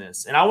thoughts on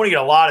this, and I want to get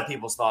a lot of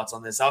people's thoughts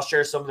on this. I'll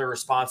share some of the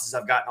responses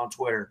I've gotten on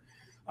Twitter.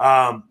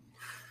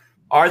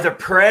 Are the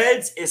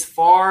Preds as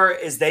far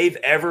as they've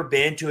ever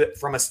been to it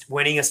from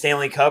winning a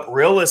Stanley Cup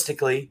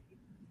realistically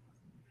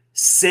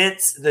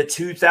since the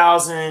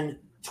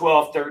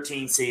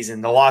 2012-13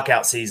 season, the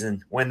lockout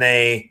season, when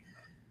they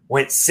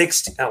went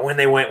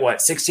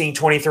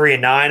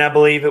 16-23-9, I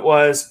believe it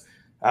was.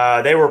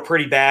 They were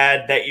pretty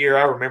bad that year.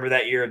 I remember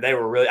that year. They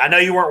were really – I know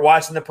you weren't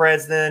watching the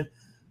Preds then,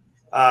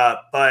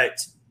 but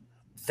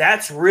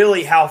that's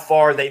really how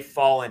far they've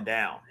fallen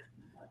down.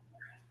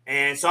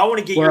 And so I want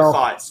to get your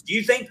thoughts. Do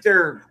you think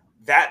they're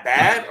that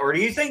bad, or do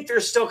you think they're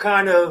still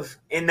kind of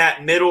in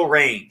that middle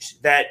range,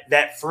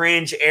 that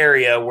fringe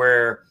area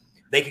where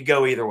they could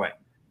go either way?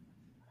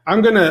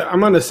 I'm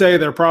gonna say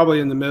they're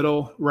probably in the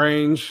middle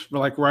range,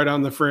 like right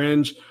on the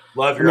fringe.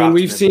 Love your optimism.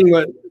 We've seen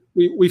what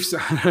we've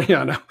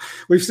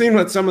seen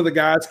what some of the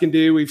guys can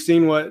do. We've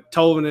seen what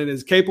Tolvanen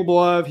is capable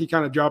of. He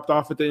kind of dropped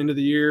off at the end of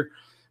the year.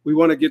 We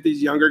want to get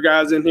these younger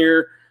guys in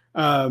here.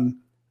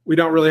 We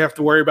don't really have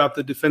to worry about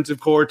the defensive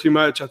core too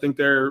much. I think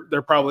they're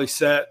probably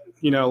set.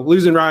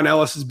 Losing Ryan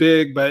Ellis is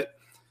big, but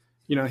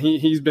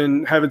he's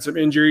been having some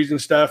injuries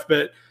and stuff.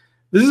 But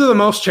this is the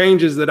most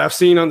changes that I've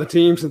seen on the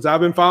team since I've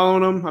been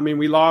following them. I mean,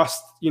 we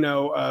lost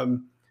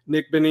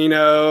Nick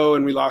Bonino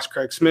and we lost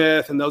Craig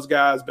Smith and those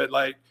guys, but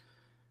like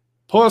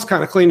Paul's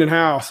kind of cleaning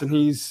house, and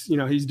he's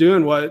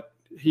doing what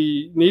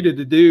he needed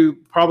to do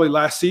probably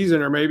last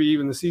season or maybe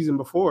even the season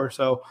before.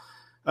 So.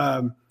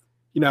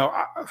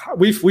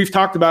 We've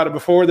talked about it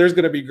before. There's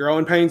going to be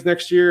growing pains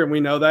next year, and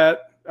we know that.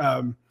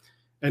 And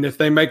if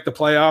they make the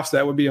playoffs,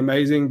 that would be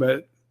amazing.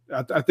 But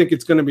I think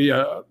it's going to be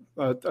a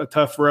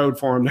tough road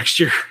for them next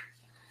year.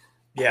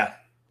 Yeah,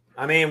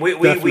 I mean, we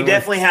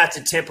definitely have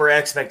to temper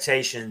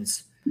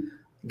expectations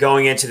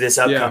going into this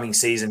upcoming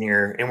season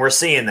here, and we're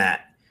seeing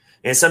that.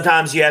 And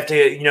sometimes you have to,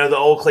 the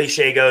old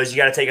cliche goes, you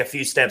got to take a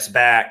few steps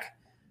back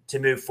to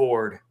move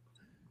forward,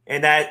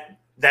 and that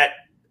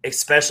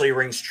especially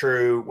rings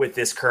true with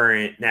this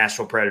current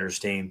Nashville Predators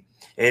team,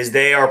 is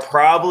they are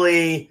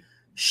probably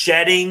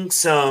shedding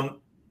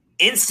some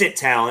instant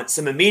talent,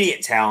 some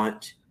immediate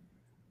talent,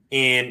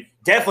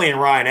 definitely in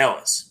Ryan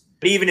Ellis,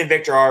 but even in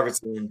Victor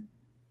Arvidsson.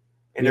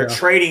 And they're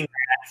trading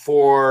that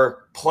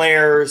for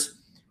players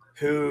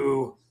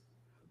who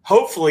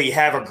hopefully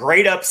have a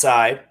great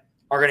upside,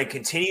 are going to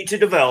continue to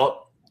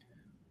develop.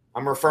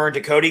 I'm referring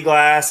to Cody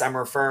Glass. I'm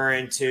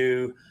referring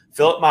to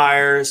Philip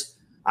Myers.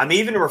 I'm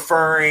even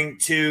referring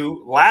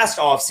to last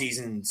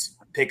offseason's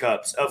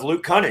pickups of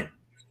Luke Cunnin.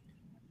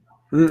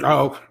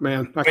 Oh,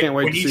 man. I can't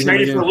wait to see him again. When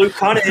you traded for Luke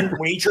Cunnin,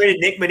 when you traded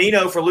Nick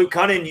Menino for Luke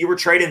Cunnin, you were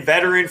trading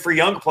veteran for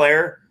young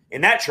player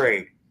in that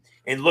trade.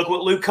 And look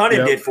what Luke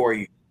Cunnin did for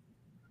you.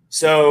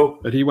 So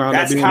but he wound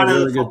up being a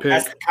really good pick.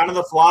 That's kind of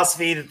the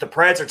philosophy that the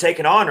Preds are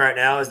taking on right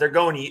now is they're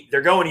going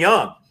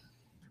young.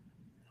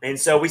 And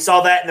so we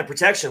saw that in the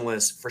protection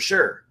list for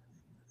sure.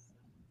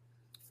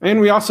 And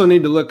we also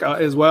need to look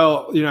as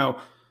well,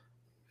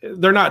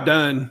 they're not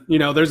done.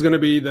 There's going to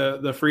be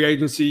the free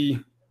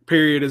agency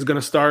period is going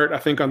to start, I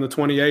think, on the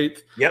 28th.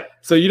 Yep.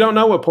 So you don't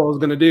know what Pole's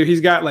going to do. He's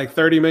got like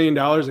 $30 million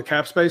of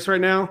cap space right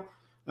now.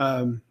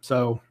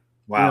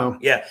 Wow.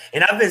 Yeah.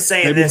 And I've been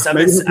saying this.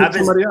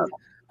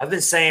 I've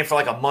been saying for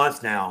like a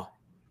month now,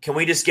 can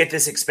we just get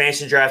this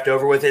expansion draft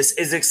over with?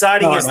 As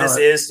exciting as this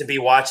is to be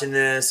watching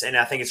this, and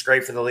I think it's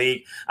great for the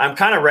league, I'm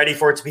kind of ready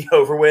for it to be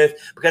over with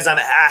because I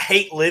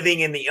hate living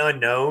in the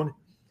unknown.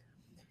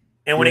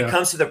 And when it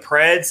comes to the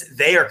Preds,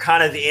 they are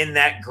kind of in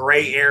that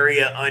gray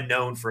area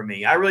unknown for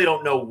me. I really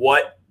don't know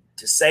what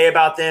to say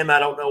about them. I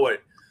don't know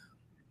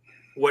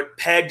what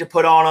peg to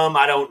put on them.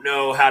 I don't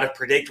know how to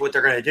predict what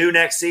they're going to do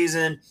next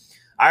season.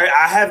 I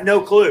have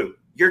no clue.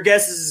 Your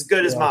guess is as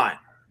good as mine.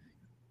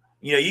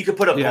 You could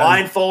put a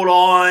blindfold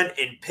on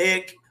and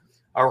pick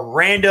a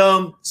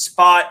random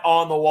spot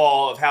on the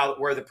wall of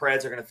where the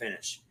Preds are going to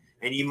finish.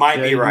 And you might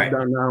be right.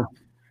 Don't know.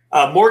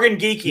 Morgan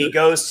Geekie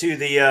goes to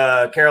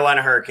the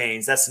Carolina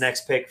Hurricanes. That's the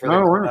next pick for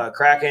the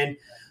Kraken.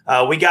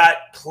 We got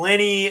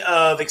plenty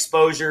of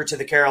exposure to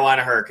the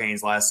Carolina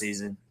Hurricanes last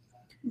season.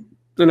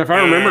 And if I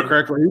remember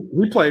correctly,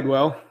 he played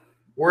well.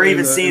 We're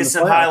even seeing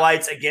some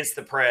highlights against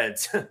the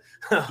Preds.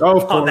 Of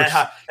course.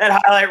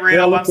 that highlight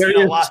reel, I've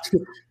seen a lot.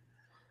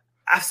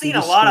 I've seen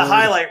a lot of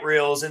highlight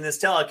reels in this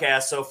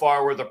telecast so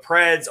far where the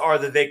Preds are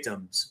the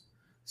victims.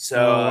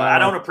 So I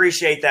don't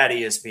appreciate that,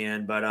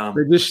 ESPN, but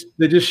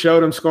they just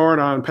showed him scoring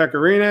on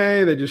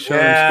Pecorine. They just showed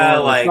him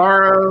scoring on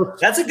Saro.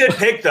 That's a good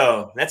pick,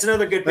 though. That's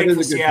another good pick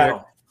for Seattle.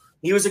 Pick.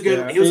 He was a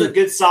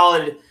good,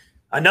 solid,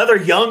 another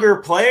younger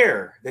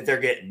player that they're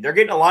getting. They're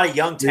getting a lot of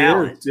young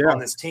talent on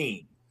this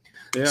team.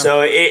 Yeah.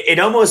 So it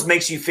almost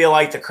makes you feel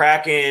like the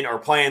Kraken are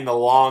playing the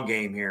long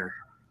game here.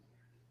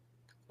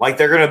 Like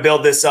they're going to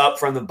build this up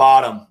from the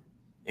bottom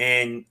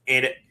and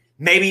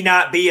maybe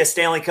not be a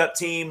Stanley Cup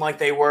team like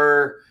they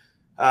were,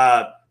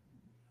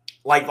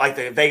 like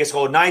the Vegas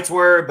Golden Knights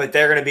were, but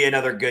they're going to be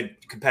another good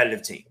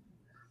competitive team.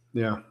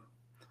 Yeah,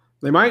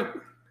 they might.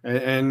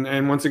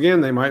 And once again,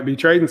 they might be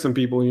trading some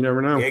people. You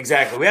never know. Yeah,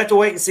 exactly. We have to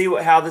wait and see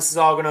how this is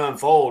all going to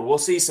unfold. We'll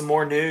see some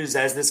more news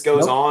as this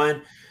goes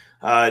on.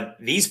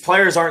 These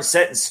players aren't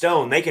set in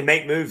stone. They can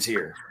make moves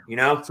here,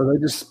 So they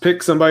just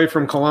pick somebody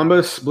from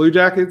Columbus Blue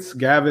Jackets,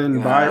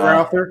 Gavin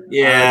Byrauther.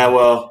 Yeah,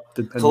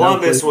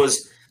 Columbus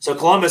was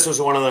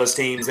one of those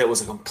teams that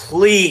was a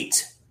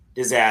complete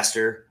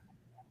disaster.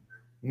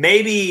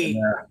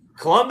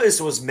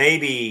 Columbus was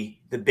maybe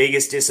the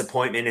biggest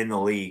disappointment in the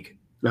league.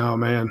 Oh,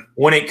 man.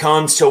 When it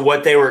comes to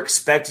what they were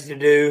expected to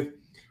do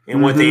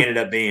and what they ended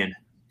up being.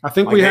 I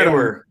think we had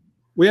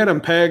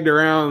them pegged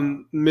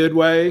around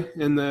midway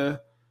in the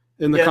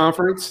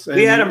conference.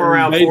 We had them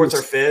around fourth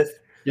or fifth.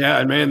 Yeah,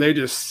 and man, they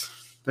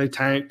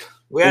tanked.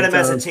 We had them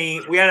as a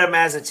team. We had them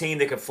as a team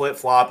that could flip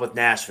flop with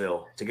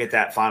Nashville to get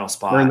that final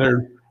spot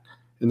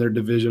in their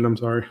division. I'm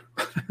sorry.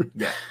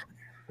 Yeah,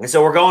 and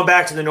so we're going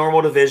back to the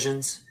normal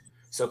divisions.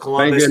 So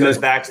Columbus goes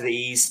back to the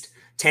East.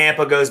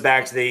 Tampa goes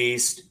back to the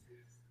East.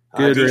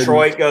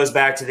 Detroit goes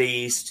back to the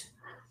East.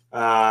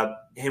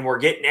 And we're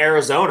getting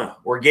Arizona.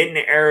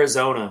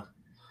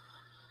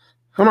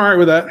 I'm all right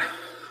with that.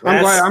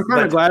 I'm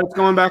kind of glad it's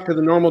going back to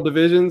the normal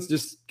divisions.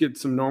 Just get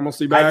some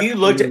normalcy back. Have you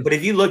looked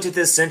at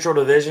this Central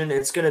Division?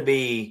 It's going to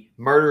be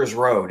murderer's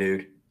row,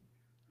 dude.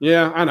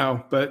 Yeah, I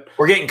know, but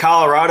we're getting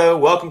Colorado.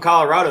 Welcome,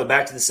 Colorado,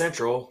 back to the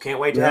Central. Can't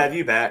wait to have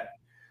you back.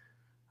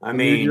 I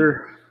mean,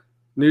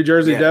 New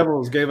Jersey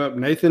Devils gave up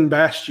Nathan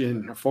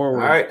Bastian, a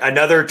forward. All right,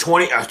 another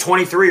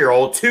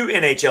 23-year-old, 2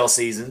 NHL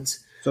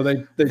seasons. So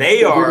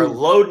they are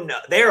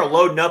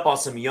loading up on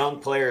some young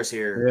players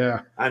here.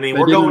 Yeah, I mean,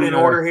 we're going in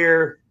order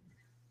here.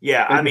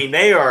 Yeah, I mean,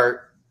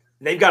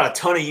 they've got a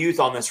ton of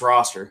youth on this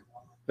roster.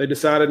 They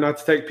decided not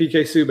to take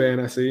PK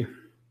Subban, I see.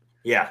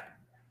 Yeah.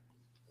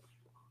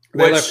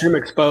 They left him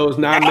exposed.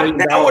 That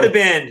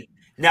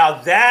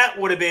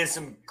would have been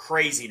some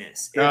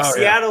craziness.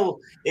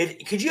 Seattle,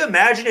 could you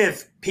imagine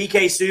if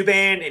PK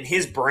Subban and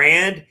his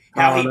brand,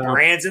 how he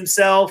brands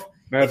himself,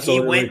 Absolutely. if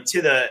he went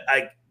to the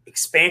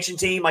expansion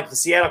team like the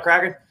Seattle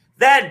Kraken?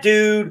 That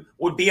dude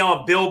would be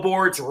on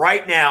billboards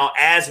right now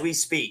as we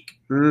speak.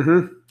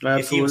 Mm-hmm.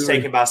 If he was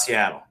taken by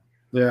Seattle.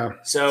 Yeah.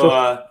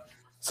 So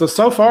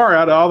far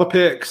out of all the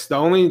picks, the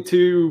only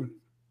two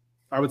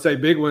I would say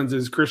big ones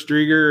is Chris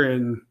Drieger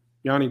and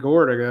Yanni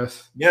Gord, I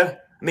guess. Yeah.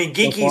 I mean,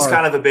 Geekie's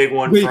kind of a big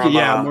one from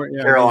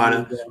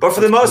Carolina. But for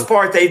the most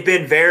part, they've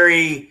been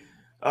very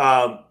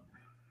I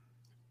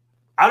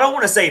I don't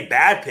want to say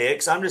bad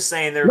picks. I'm just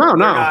saying they're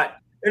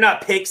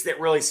not picks that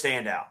really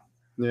stand out.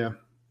 Yeah.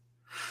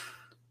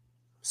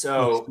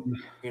 So,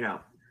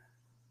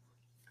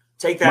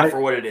 take that for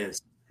what it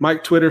is.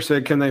 Mike Twitter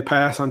said, "Can they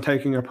pass on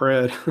taking a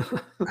pred?"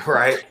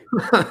 Right.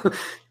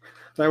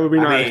 That would be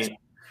nice.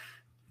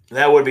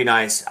 That would be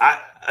nice.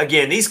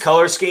 Again, these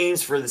color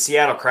schemes for the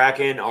Seattle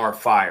Kraken are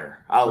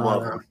fire. I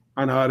love them.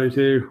 I know I do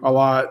too. A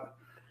lot.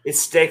 It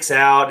sticks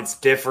out. It's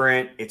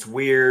different. It's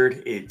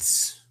weird.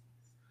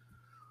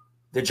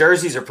 The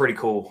jerseys are pretty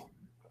cool.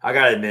 I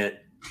got to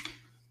admit.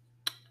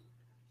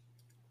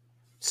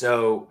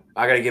 So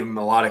I got to give them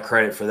a lot of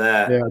credit for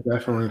that. Yeah,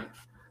 definitely.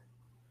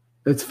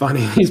 It's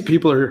funny. These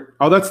people are.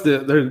 Oh, that's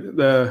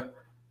the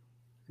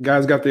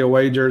guy's got the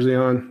away jersey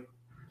on.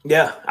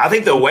 Yeah, I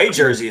think the away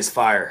jersey is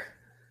fire.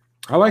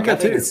 I like that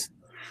too.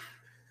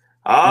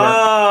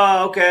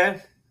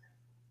 Okay.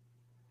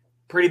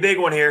 Pretty big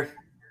one here.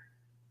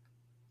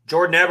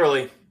 Jordan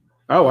Eberle.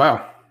 Oh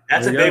wow,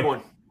 that's a big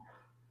one.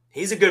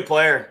 He's a good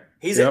player.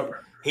 He's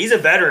a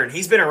veteran.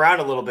 He's been around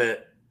a little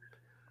bit.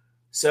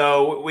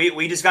 So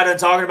we just got done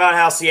talking about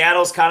how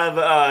Seattle's kind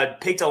of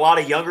picked a lot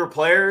of younger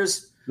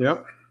players.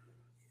 Yep.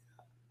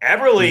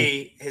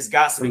 Eberle has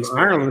got some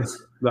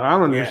experience. The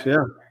Islanders,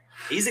 yeah.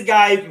 He's a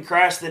guy who can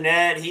crash the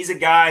net. He's a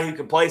guy who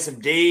can play some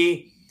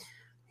D.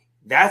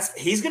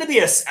 He's going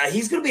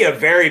to be a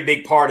very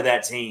big part of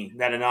that team,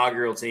 that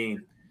inaugural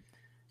team.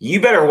 You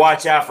better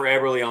watch out for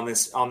Eberle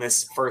on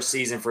this first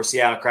season for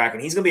Seattle Kraken.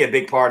 He's going to be a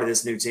big part of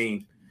this new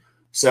team.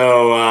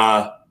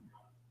 So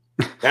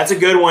that's a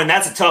good one.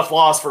 That's a tough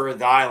loss for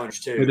the Islanders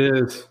too. It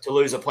is to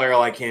lose a player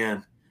like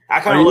him.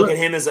 I kind of look at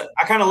him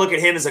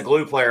as a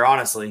glue player,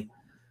 honestly.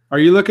 Are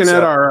you looking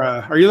at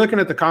Are you looking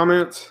at the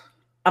comments?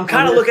 I'm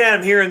kind of looking at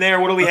them here and there.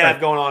 What do we have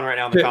going on right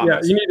now in the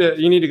comments? Yeah,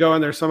 you need to go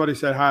in there. Somebody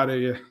said hi to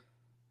you.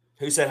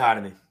 Who said hi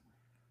to me?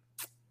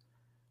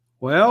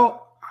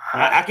 Well,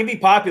 I can be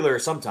popular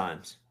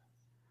sometimes.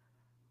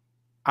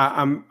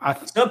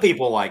 Some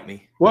people like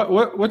me.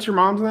 What's your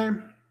mom's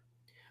name?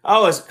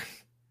 Oh,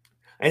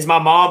 is my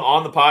mom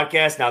on the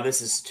podcast? Now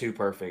this is too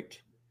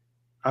perfect.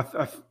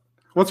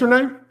 What's her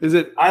name? Is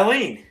it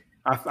Eileen?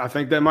 I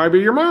think that might be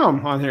your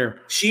mom on here.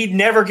 She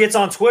never gets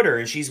on Twitter,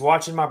 and she's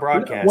watching my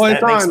broadcast. Well,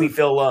 that makes me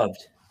feel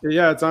loved.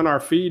 Yeah, it's on our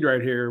feed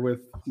right here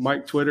with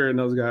Mike Twitter and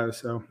those guys.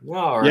 So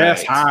all right.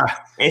 Yes, hi.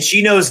 And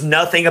she knows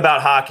nothing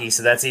about hockey,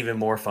 so that's even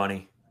more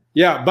funny.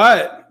 Yeah,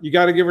 but you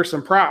got to give her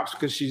some props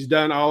because she's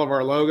done all of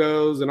our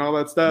logos and all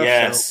that stuff.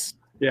 Yes. So,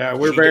 yeah,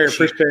 we're very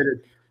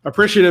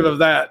appreciative of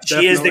that.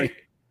 She is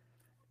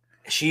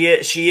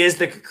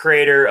the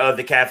creator of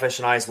the Catfish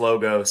and Ice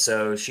logo,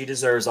 so she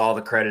deserves all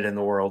the credit in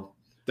the world.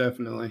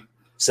 Definitely.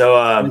 So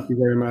thank you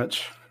very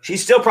much. She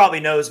still probably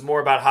knows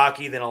more about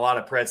hockey than a lot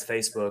of Pred's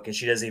Facebook, and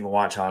she doesn't even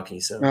watch hockey.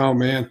 So oh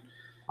man,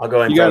 I'll go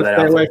ahead and throw that out. You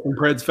got to stay away from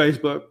Pred's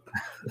Facebook.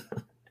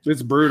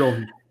 It's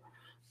brutal.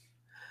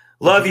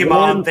 Love you,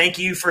 Mom. Thank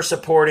you for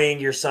supporting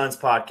your son's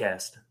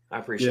podcast. I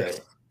appreciate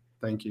it.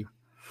 Thank you.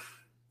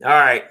 All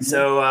right,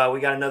 so we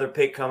got another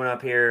pick coming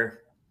up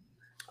here.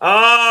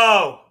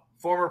 Oh,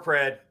 former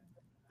Pred.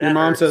 Your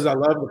mom says I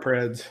love the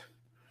Preds.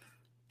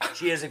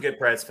 She is a good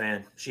Preds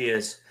fan. She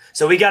is.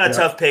 So we got a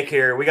tough pick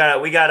here. We got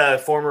a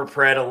former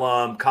Pred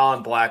alum,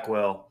 Colin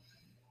Blackwell.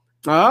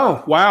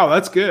 Oh, wow,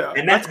 that's good.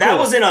 And that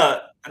was in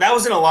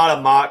a lot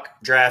of mock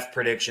draft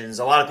predictions.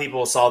 A lot of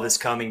people saw this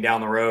coming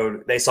down the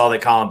road. They saw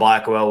that Colin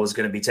Blackwell was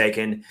going to be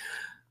taken.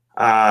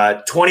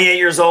 28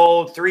 years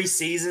old, 3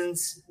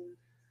 seasons.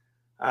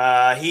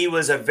 He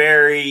was a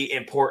very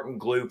important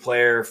glue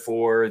player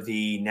for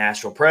the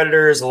Nashville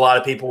Predators. A lot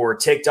of people were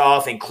ticked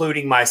off,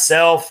 including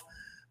myself.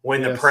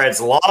 When the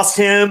Preds lost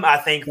him, I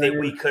think that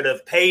we could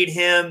have paid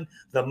him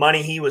the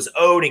money he was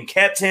owed and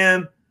kept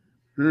him.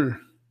 To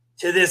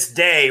this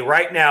day,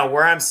 right now,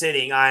 where I'm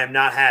sitting, I am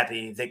not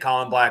happy that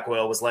Colin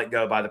Blackwell was let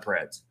go by the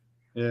Preds.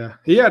 Yeah,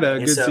 he had a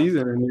good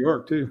season in New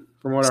York too,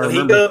 from what I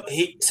remember.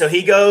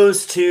 He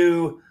goes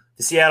to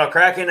the Seattle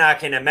Kraken. I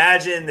can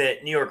imagine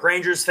that New York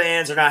Rangers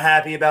fans are not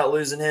happy about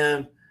losing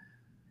him.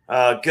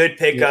 Good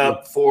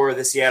pickup for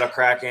the Seattle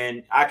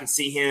Kraken. I can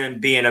see him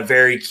being a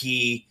very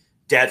key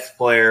depth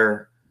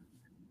player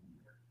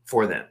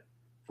for them.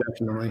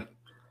 Definitely.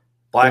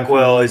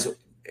 Blackwell is,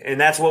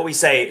 and that's what we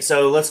say.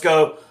 So let's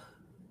go.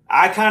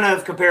 I kind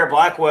of compare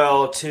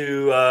Blackwell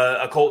to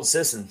a Colton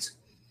Sissons.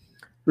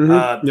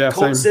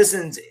 Colton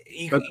Sissons,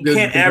 you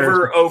can't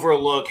ever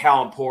overlook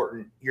how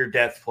important your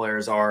depth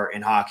players are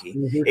in hockey.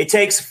 It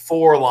takes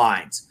 4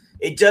 lines.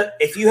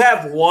 If you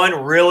have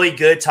one really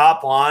good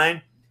top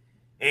line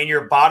and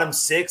your bottom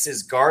 6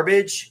 is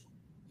garbage,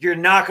 you're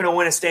not going to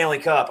win a Stanley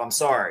Cup. I'm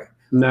sorry.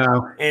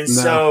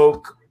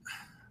 So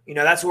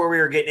that's where we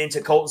were getting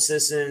into Colton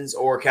Sissons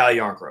or Cal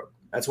Yarncroke.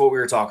 That's what we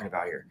were talking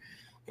about here.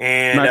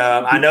 And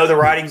I know the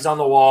writing's on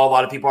the wall. A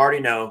lot of people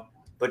already know.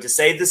 But to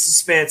save the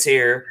suspense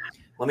here,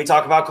 let me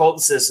talk about Colton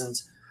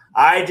Sissons.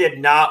 I did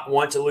not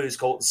want to lose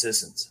Colton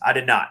Sissons. I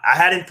did not. I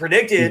hadn't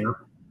predicted.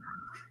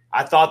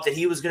 I thought that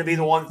he was going to be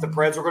the one that the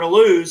Preds were going to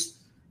lose.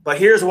 But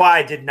here's why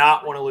I did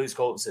not want to lose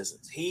Colton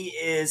Sissons. He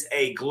is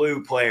a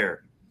glue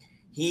player.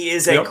 He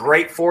is a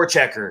great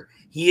forechecker.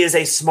 He is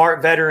a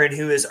smart veteran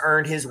who has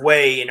earned his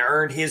way and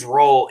earned his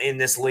role in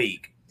this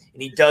league,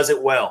 and he does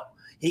it well.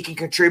 He can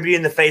contribute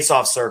in the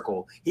faceoff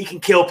circle. He can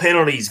kill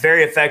penalties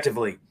very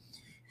effectively.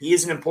 He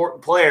is an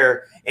important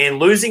player, and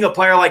losing a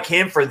player like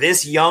him for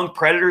this young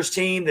Predators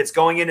team that's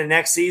going into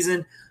next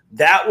season,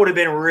 that would have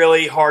been a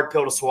really hard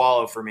pill to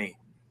swallow for me.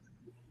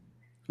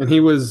 And he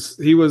was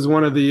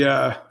one of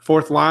the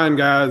fourth line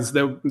guys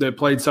that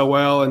played so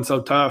well and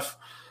so tough.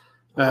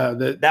 That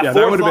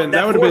would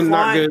have been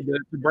not good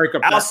to break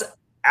up.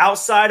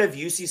 Outside of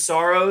UC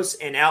Saros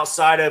and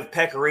outside of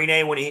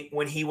Pecorine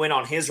when he went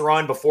on his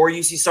run before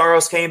UC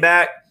Saros came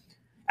back,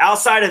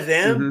 outside of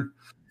them,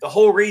 the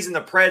whole reason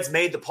the Preds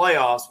made the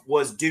playoffs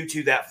was due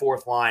to that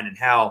fourth line and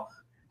how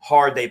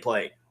hard they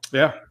played.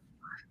 Yeah.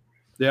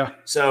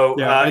 So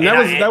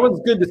that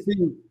was good to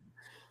see.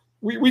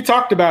 We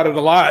talked about it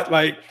a lot,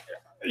 like,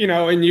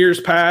 in years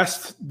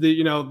past,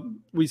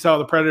 we saw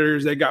the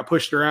Predators, they got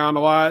pushed around a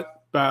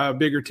lot by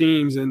bigger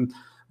teams, and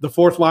the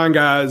fourth line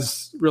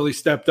guys really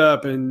stepped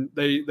up, and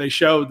they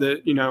showed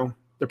that,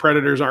 the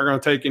Predators aren't going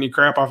to take any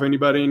crap off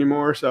anybody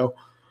anymore. So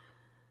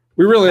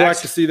we really like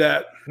to see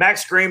that.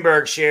 Max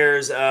Greenberg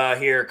shares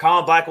here,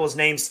 Colin Blackwell's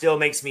name still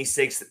makes me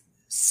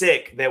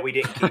sick that we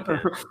didn't keep him.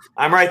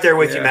 I'm right there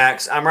with you,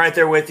 Max. I'm right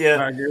there with you.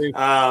 I agree.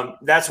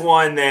 That's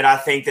one that I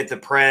think that the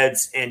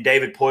Preds and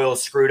David Poile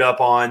screwed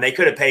up on. They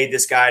could have paid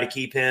this guy to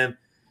keep him,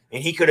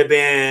 and he could have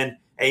been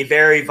a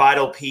very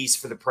vital piece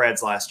for the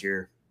Preds last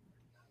year.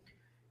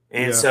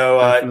 And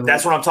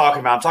that's what I'm talking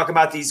about. I'm talking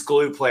about these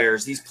glue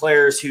players, these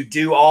players who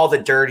do all the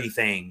dirty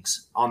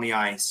things on the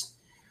ice.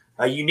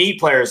 You need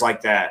players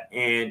like that,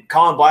 and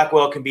Colin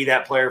Blackwell can be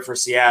that player for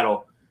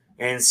Seattle.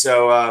 And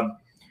so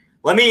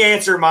let me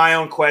answer my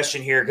own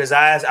question here, because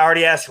I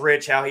already asked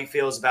Rich how he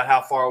feels about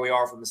how far we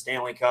are from the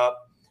Stanley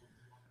Cup.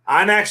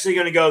 I'm actually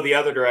going to go the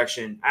other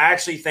direction. I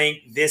actually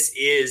think this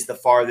is the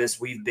farthest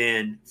we've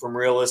been from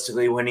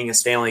realistically winning a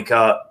Stanley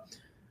Cup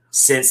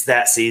since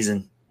that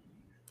season.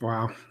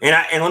 Wow.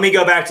 And let me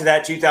go back to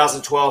that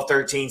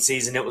 2012-13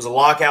 season. It was a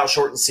lockout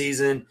shortened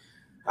season.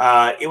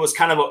 It was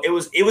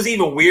it was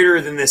even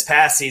weirder than this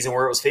past season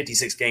where it was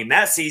 56 games.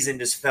 That season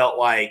just felt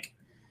like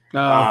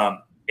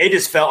it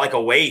just felt like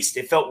a waste.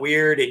 It felt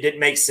weird. It didn't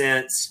make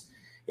sense.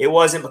 It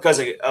wasn't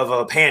because of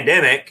a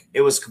pandemic.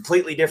 It was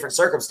completely different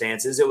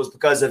circumstances. It was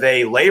because of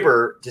a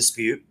labor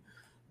dispute.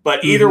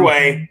 But either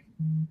way,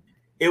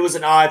 it was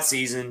an odd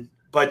season.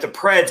 But the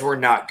Preds were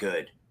not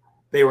good.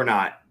 They were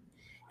not.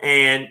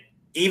 And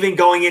even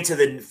going into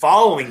the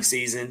following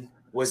season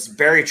was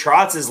Barry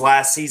Trotz's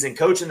last season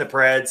coaching the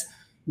Preds.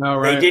 No,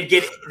 right. They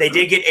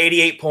did get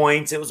 88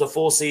 points. It was a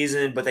full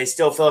season, but they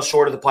still fell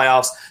short of the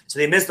playoffs. So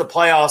they missed the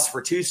playoffs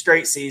for 2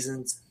 straight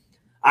seasons.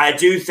 I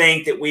do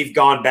think that we've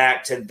gone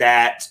back to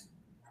that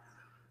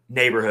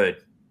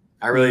neighborhood.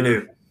 I really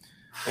do.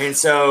 And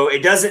so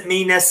it doesn't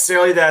mean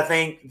necessarily that I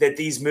think that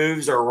these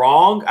moves are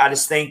wrong. I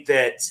just think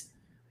that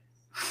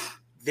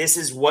this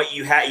is what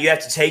you have. You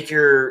have to take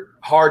your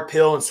hard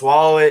pill and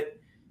swallow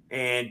it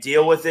and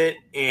deal with it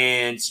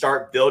and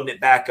start building it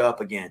back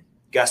up again.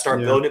 You got to start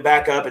building it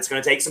back up. It's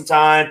going to take some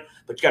time,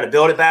 but you got to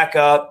build it back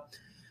up,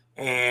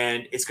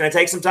 and it's going to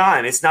take some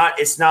time. It's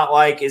not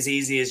like as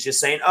easy as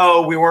just saying,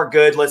 "Oh, we weren't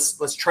good.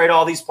 Let's trade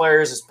all these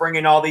players. Let's bring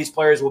in all these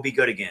players. We'll be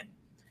good again."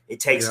 It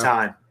takes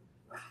time.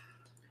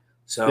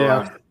 So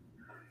I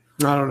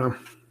don't know,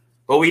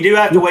 but we do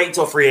have to wait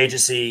until free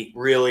agency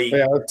really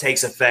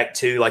takes effect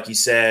too, like you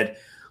said,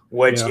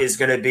 which is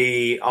going to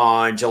be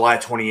on July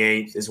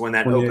 28th is when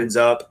that opens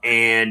up,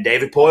 and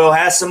David Poile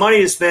has some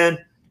money to spend.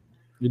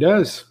 He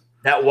does.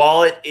 That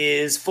wallet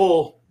is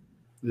full.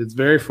 It's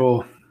very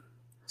full.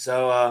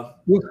 So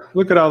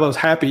look at all those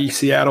happy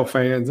Seattle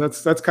fans.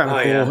 That's kind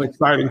of cool,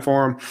 exciting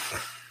for them.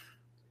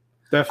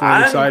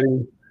 Definitely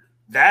exciting.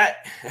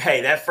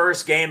 That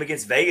first game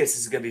against Vegas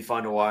is going to be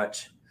fun to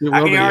watch.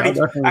 I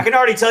can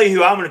already tell you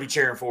who I'm going to be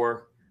cheering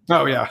for.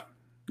 Oh yeah,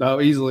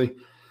 easily.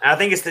 And I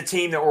think it's the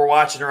team that we're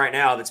watching right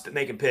now that's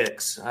making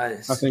picks. I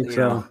think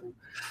so.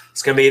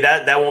 It's going to be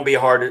that won't be a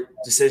hard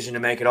decision to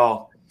make at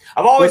all.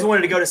 I've always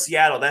wanted to go to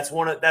Seattle. That's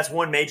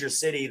one major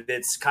city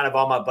that's kind of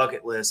on my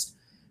bucket list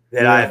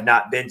that I have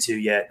not been to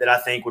yet that I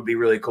think would be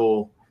really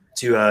cool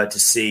to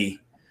see.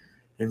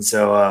 And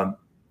so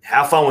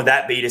how fun would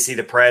that be to see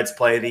the Preds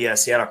play the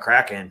Seattle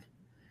Kraken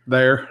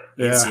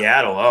in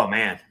Seattle? Oh,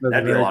 man.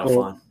 That'd be a lot of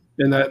fun.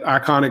 In that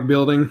iconic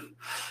building.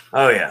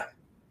 Oh, yeah.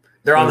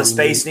 They're on the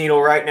Space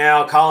Needle right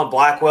now. Colin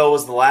Blackwell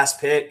was the last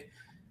pick,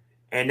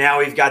 and now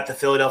we've got the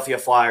Philadelphia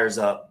Flyers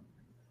up.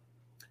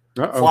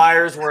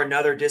 Flyers were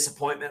another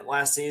disappointment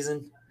last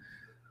season.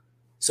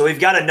 So we've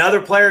got another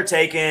player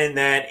taken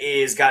that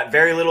is got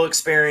very little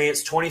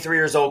experience, 23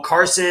 years old.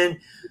 Carson,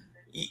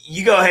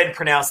 you go ahead and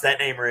pronounce that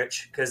name,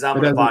 Rich, because I'm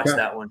going to botch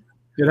that one.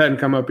 It hadn't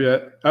come up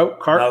yet. Oh,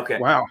 okay.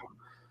 Wow.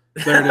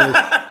 There it is.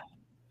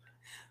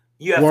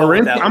 You have fun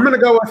with that one. I'm going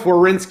to go with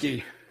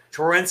Werenski.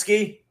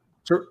 Torinsky?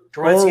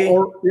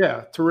 Torinsky.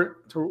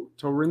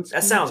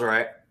 That sounds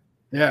right.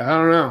 Yeah, I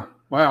don't know.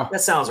 Wow.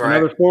 That sounds right.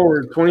 Another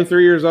forward,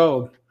 23 years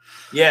old.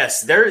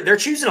 Yes, they're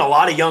choosing a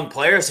lot of young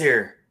players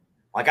here.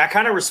 Like, I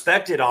kind of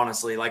respect it,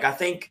 honestly. Like, I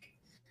think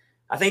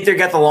they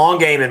got the long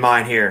game in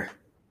mind here.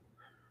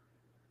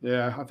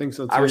 Yeah, I think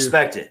so too. I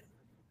respect it.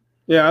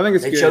 Yeah, I think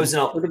it's they've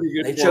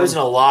good. They've chosen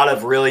a lot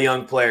of really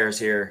young players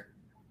here.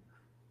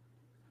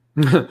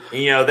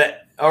 That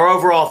our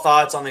overall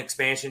thoughts on the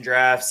expansion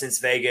draft since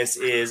Vegas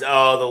is,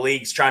 the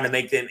league's trying to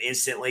make them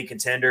instantly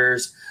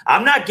contenders.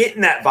 I'm not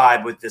getting that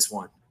vibe with this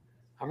one.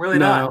 I'm really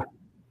not.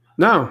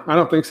 No, I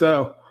don't think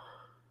so.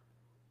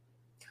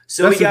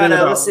 So we got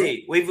let's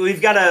see.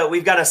 We've got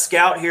a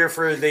scout here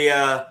for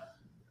the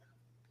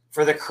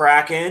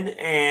Kraken,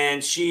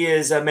 and she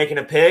is making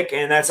a pick,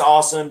 and that's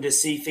awesome to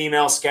see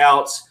female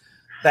scouts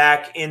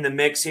back in the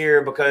mix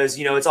here because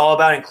it's all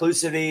about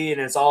inclusivity and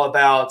it's all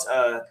about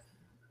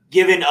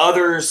giving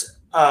others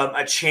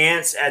a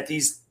chance at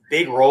these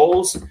big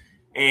roles.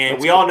 And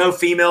we all know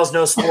females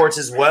know sports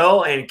as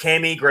well. And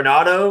Cami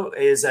Granado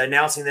is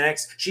announcing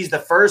she's the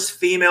first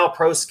female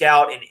pro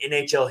scout in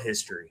NHL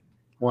history.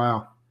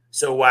 Wow.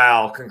 So,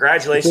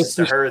 congratulations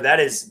to her. That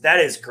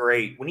is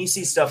great. When you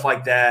see stuff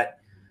like that,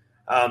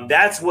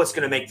 that's what's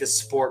going to make this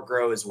sport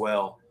grow as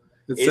well,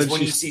 is when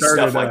you see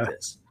stuff like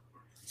this.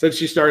 Said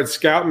she started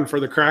scouting for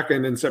the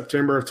Kraken in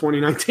September of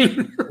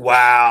 2019.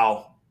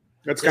 Wow.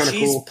 That's kind of cool.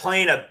 She's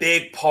playing a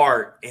big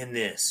part in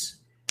this.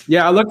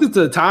 Yeah, I looked at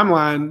the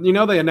timeline.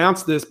 They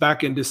announced this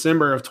back in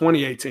December of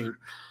 2018.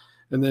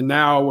 And then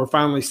now we're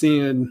finally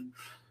seeing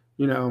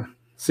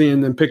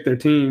them pick their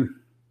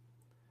team.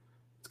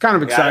 It's kind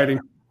of exciting.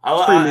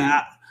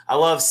 I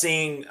love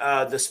seeing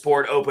the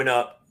sport open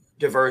up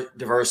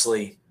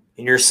diversely.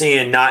 And you're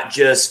seeing not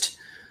just,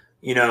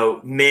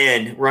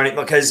 men running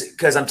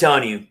because I'm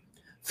telling you,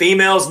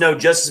 females know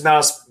just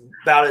about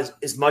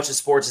as much of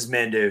sports as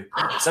men do.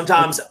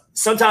 Sometimes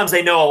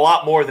they know a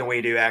lot more than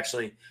we do,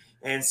 actually.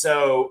 And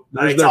so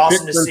it's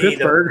awesome to see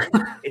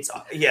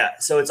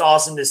So it's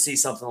awesome to see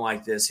something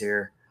like this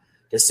here,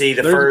 to see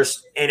the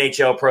first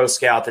NHL pro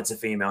scout that's a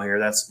female here.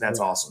 That's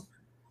awesome.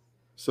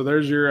 So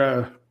there's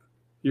your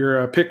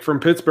pick from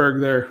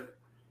Pittsburgh there,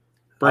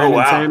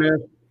 Brandon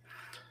Tanev.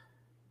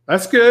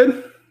 That's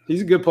good.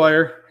 He's a good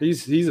player.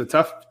 He's a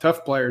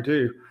tough player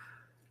too.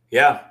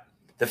 Yeah.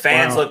 The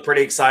fans look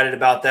pretty excited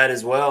about that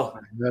as well.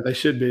 Yeah, they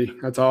should be.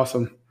 That's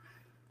awesome.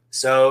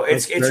 So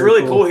it's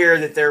really cool here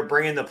that they're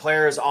bringing the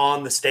players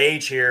on the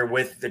stage here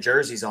with the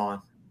jerseys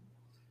on.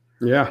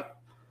 Yeah.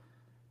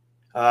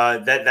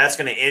 That's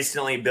going to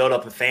instantly build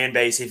up a fan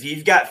base. If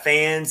you've got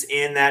fans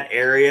in that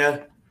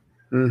area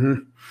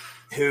who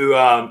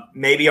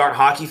maybe aren't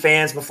hockey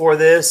fans before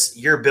this,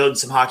 you're building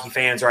some hockey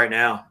fans right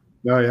now.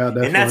 Oh, yeah,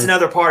 definitely. And that's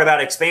another part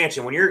about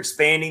expansion. When you're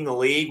expanding the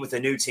league with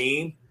a new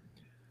team,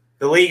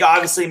 the league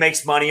obviously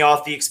makes money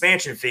off the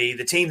expansion fee.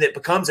 The team that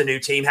becomes a new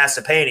team has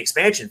to pay an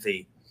expansion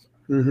fee.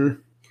 Mm-hmm.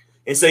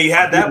 And so you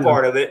have that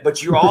part of it.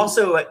 But you're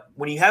also,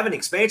 when you have an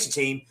expansion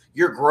team,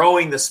 you're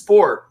growing the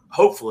sport,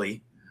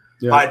 hopefully,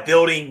 by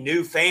building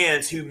new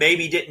fans who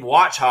maybe didn't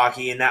watch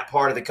hockey in that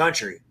part of the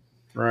country.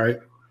 Right.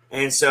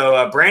 And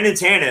so Brandon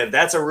Tanev,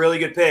 that's a really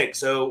good pick.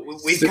 So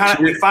we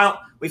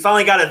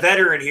finally got a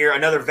veteran here,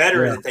 another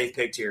veteran that they've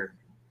picked here.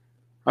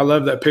 I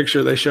love that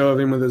picture they show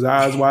of him with his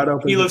eyes wide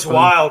open. He looks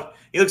wild.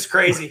 He looks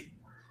crazy.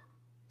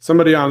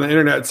 Somebody on the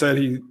internet said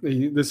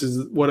this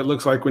is what it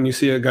looks like when you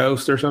see a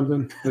ghost or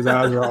something. His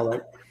eyes are all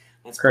like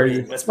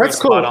crazy. That's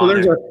cool.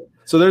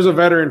 So there's a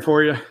veteran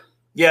for you.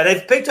 Yeah,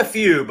 they've picked a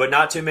few, but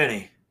not too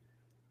many.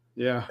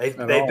 Yeah, they've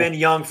been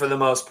young for the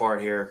most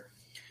part here.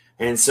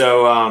 And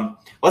so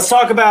let's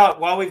talk about,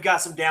 while we've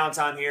got some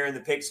downtime here and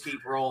the picks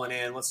keep rolling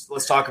in,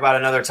 let's talk about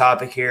another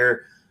topic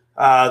here.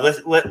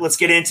 Let's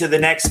get into the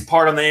next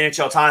part on the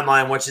NHL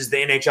timeline, which is the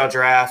NHL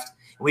draft.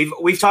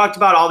 We've talked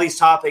about all these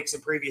topics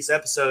in previous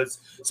episodes.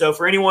 So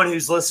for anyone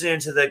who's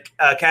listening to the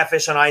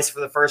Catfish on Ice for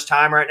the first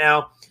time right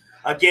now,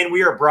 again,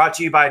 we are brought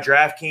to you by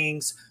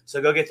DraftKings. So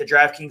go get the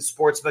DraftKings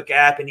Sportsbook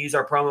app and use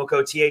our promo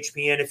code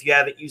THPN if you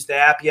haven't used the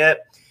app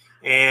yet.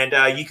 And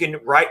you can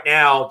right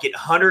now get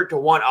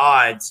 100-1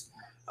 odds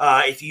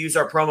if you use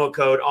our promo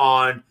code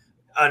on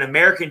an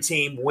American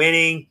team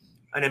winning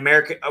a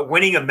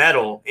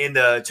medal in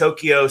the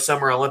Tokyo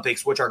Summer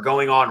Olympics, which are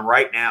going on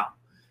right now.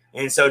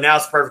 And so now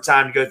it's the perfect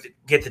time to go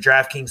get the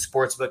DraftKings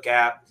Sportsbook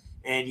app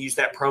and use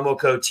that promo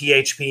code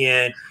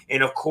THPN.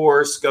 And, of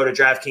course, go to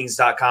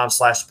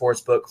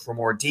DraftKings.com/sportsbook for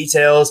more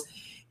details.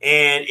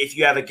 And if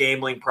you have a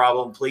gambling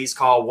problem, please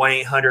call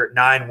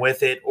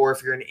 1-800-9-WITH-IT. Or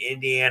if you're in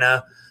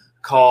Indiana,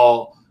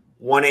 call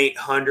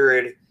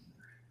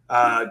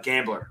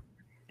 1-800-GAMBLER.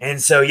 And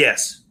so,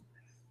 yes,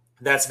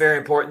 that's very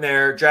important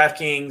there.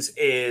 DraftKings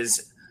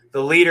is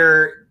the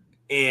leader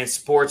in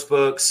sports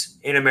books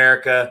in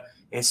America.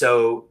 And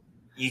so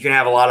you can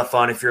have a lot of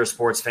fun if you're a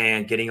sports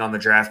fan getting on the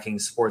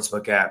DraftKings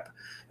Sportsbook app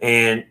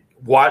and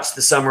watch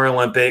the Summer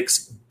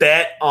Olympics,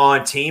 bet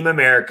on Team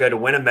America to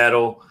win a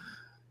medal,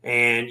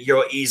 and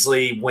you'll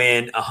easily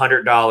win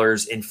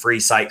 $100 in free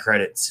site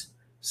credits.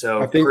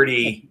 So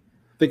pretty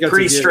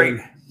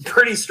straight.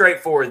 pretty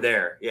straightforward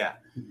there. Yeah.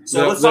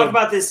 So let's talk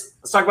about this.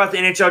 Let's talk about the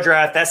NHL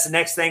draft. That's the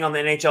next thing on the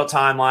NHL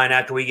timeline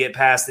after we get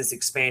past this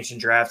expansion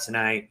draft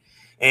tonight.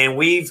 And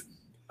we've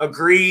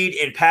agreed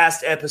in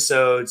past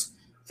episodes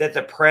that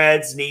the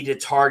Preds need to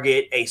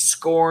target a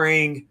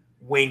scoring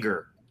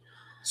winger,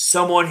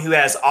 someone who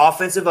has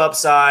offensive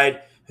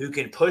upside, who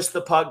can push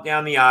the puck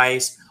down the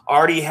ice,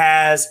 already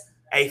has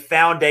a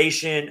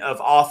foundation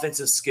of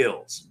offensive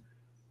skills,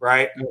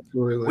 right?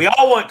 Absolutely. We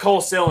all want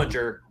Cole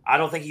Sillinger. I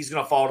don't think he's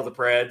going to fall to the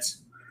Preds,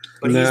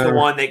 but he's the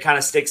one that kind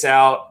of sticks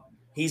out.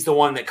 He's the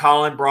one that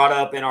Colin brought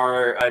up in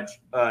our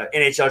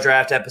NHL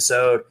draft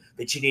episode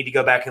that you need to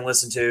go back and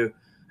listen to.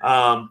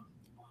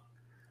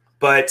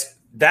 But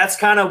that's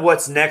kind of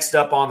what's next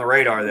up on the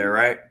radar there,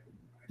 right?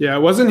 Yeah,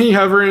 wasn't he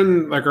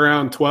hovering like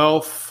around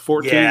 12,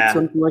 14,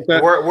 something like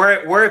that?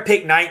 We're at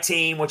pick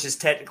 19, which is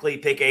technically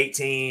pick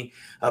 18,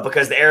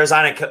 because the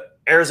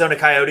Arizona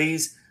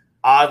Coyotes,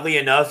 oddly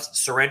enough,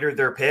 surrendered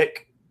their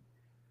pick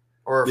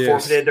or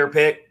forfeited their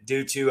pick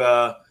due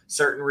to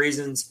certain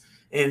reasons.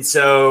 And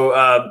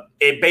so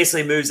it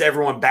basically moves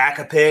everyone back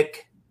a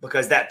pick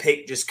because that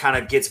pick just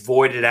kind of gets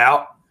voided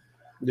out.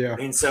 Yeah.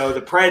 And so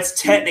the Preds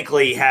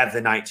technically have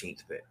the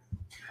 19th pick.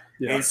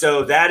 Yeah. And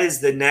so that is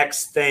the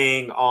next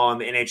thing on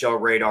the NHL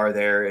radar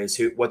there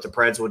is what the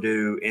Preds will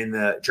do in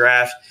the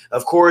draft.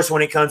 Of course,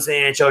 when it comes to the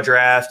NHL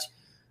draft,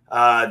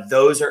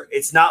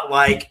 it's not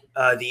like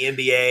the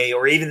NBA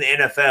or even the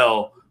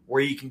NFL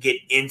where you can get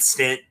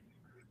instant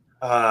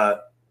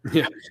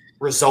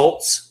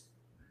results.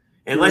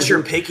 Unless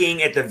you're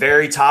picking at the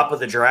very top of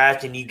the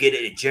draft and you get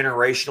a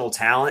generational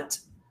talent,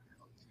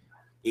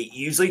 it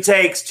usually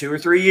takes 2 or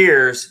 3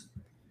 years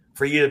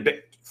for you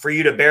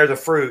to bear the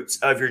fruits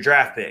of your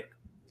draft pick.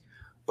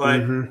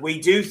 But we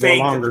do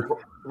think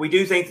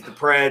that the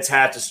Preds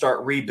have to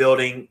start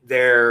rebuilding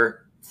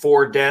their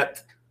forward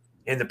depth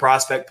in the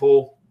prospect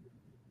pool.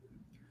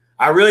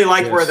 I really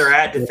like where they're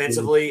at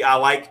defensively. I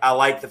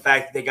like the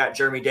fact that they got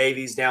Jeremy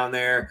Davies down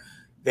there.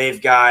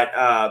 They've got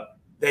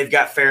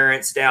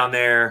Ferentz down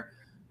there.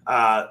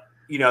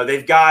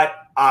 They've got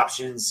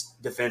options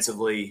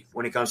defensively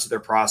when it comes to their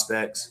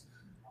prospects.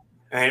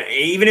 And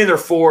even in their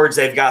forwards,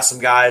 they've got some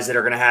guys that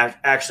are going to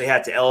actually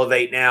have to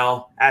elevate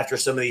now after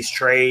some of these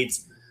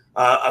trades.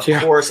 Of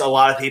course, a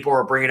lot of people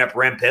are bringing up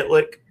Rem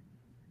Pitlick.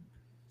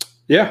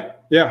 Yeah.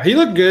 He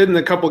looked good in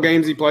the couple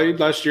games he played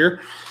last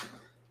year.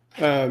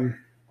 Rem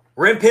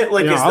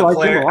Pitlick is the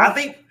player. I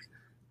think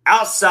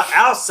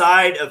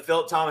outside of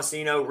Philip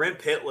Tomasino, Rem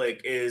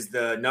Pitlick is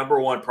the number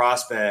one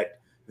prospect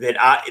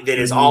that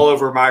is all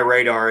over my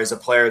radar as a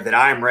player that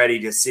I'm ready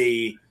to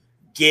see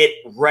get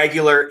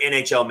regular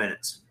NHL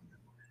minutes.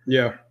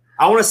 Yeah.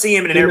 I want to see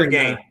him in every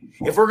game.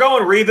 If we're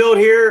going rebuild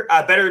here,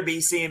 I better be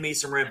seeing me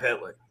some Rem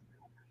Pitlick.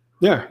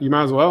 Yeah, you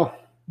might as well.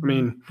 I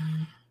mean,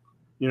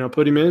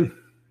 put him in.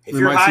 If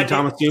you're high,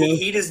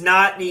 he does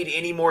not need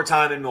any more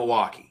time in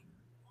Milwaukee.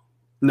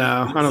 No,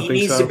 I don't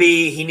think so.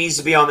 He needs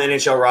to be on the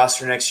NHL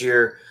roster next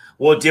year.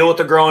 We'll deal with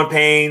the growing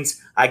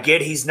pains. I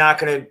get he's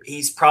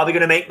probably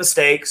going to make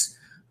mistakes,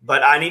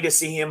 but I need to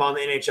see him on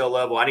the NHL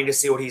level. I need to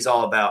see what he's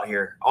all about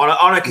here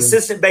on a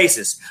consistent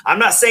basis. I'm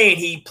not saying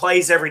he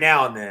plays every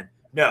now and then.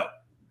 No,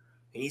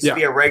 he needs to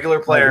be a regular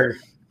player.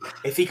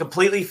 If he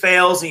completely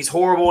fails and he's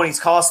horrible and he's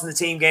costing the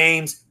team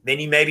games, then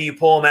maybe you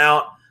pull him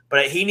out.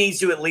 But he needs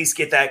to at least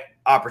get that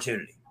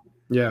opportunity.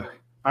 Yeah.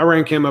 I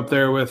rank him up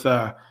there with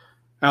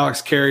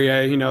Alex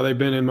Carrier. They've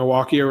been in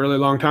Milwaukee a really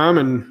long time,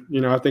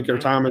 and, I think their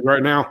time is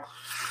right now.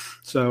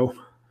 So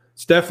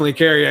it's definitely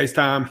Carrier's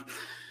time.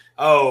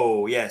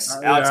 Oh, yes.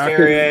 Alex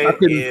Carrier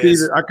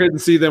I couldn't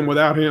see them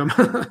without him.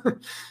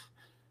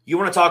 You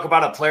want to talk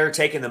about a player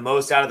taking the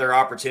most out of their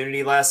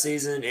opportunity last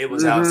season? It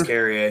was Alex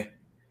Carrier.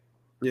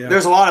 Yeah.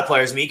 There's a lot of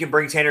players. I mean, you can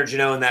bring Tanner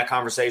Jeannot in that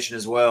conversation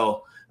as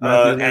well.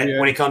 When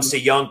it comes to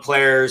young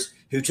players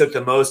who took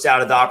the most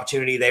out of the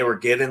opportunity they were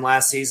given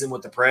last season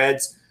with the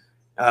Preds,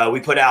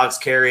 we put Alex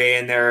Carrier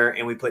in there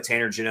and we put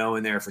Tanner Jeannot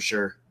in there for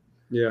sure.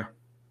 Yeah,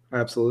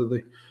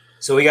 absolutely.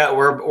 So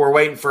we're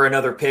waiting for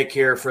another pick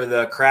here for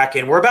the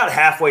Kraken. We're about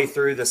halfway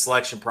through the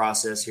selection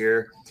process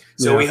here.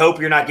 So we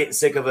hope you're not getting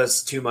sick of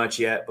us too much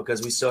yet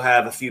because we still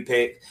have a few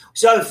picks. We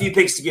still have a few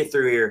picks to get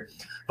through here.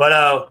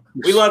 But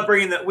we love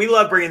bringing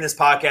this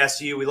podcast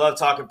to you. We love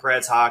talking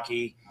Preds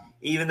hockey,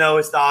 even though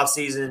it's the off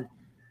season.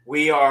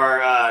 We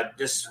are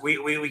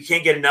we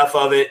can't get enough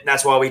of it. And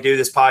that's why we do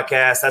this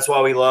podcast. That's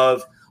why we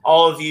love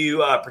all of you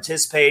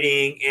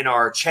participating in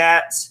our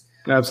chats.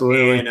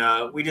 Absolutely,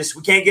 and we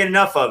can't get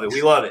enough of it.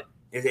 We love it.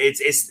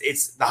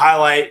 It's the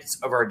highlights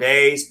of our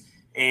days,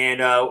 and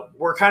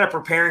we're kind of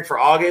preparing for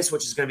August,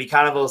 which is going to be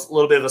kind of a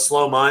little bit of a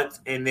slow month,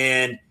 and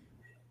then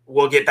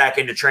we'll get back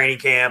into training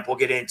camp. We'll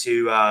get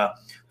into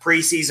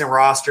preseason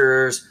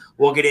rosters.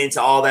 We'll get into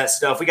all that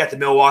stuff. We got the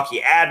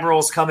Milwaukee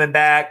Admirals coming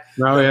back.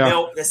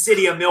 The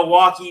city of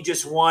Milwaukee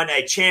just won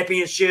a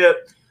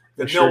championship.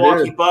 The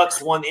Milwaukee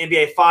Bucks won the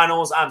NBA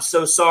Finals. I'm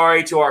so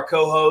sorry to our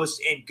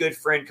co-host and good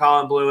friend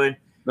Colin Bluen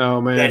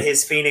that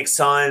his Phoenix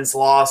Suns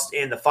lost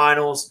in the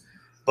finals.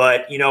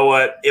 But you know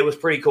what? It was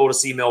pretty cool to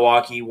see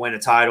Milwaukee win a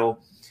title.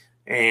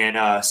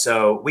 And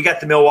so we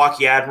got the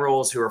Milwaukee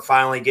Admirals, who are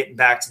finally getting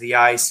back to the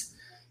ice.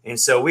 And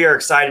so we are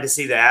excited to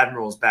see the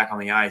Admirals back on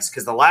the ice,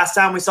 because the last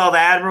time we saw the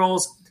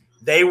Admirals,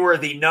 they were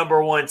the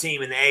number one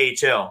team in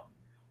the AHL.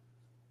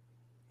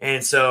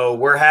 And so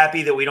we're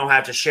happy that we don't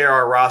have to share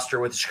our roster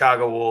with the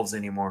Chicago Wolves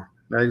anymore.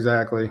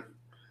 Exactly.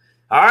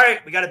 All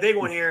right, we got a big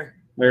one here.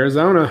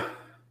 Arizona.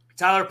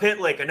 Tyler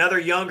Pitlick, another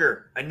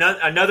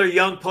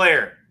young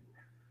player,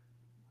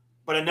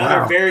 but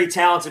another very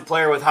talented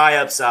player with high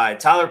upside.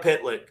 Tyler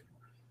Pitlick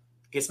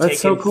gets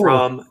taken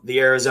from the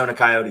Arizona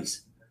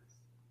Coyotes.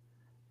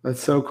 That's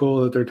so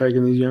cool that they're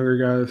taking these younger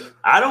guys.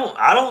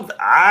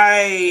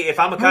 If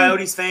I'm a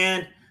Coyotes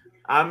fan,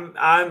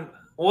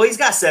 well, he's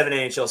got 7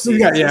 NHL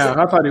seasons.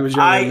 I thought he was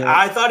younger.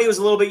 I thought he was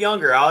a little bit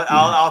younger.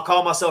 I'll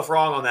call myself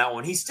wrong on that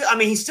one. He's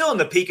still in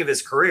the peak of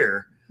his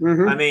career.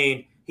 Mm-hmm. I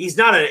mean, he's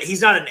not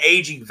an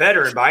aging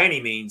veteran by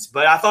any means,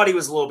 but I thought he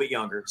was a little bit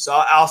younger. So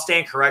I'll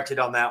stand corrected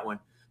on that one.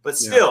 But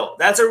still,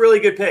 that's a really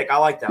good pick. I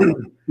like that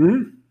one.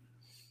 Mm-hmm.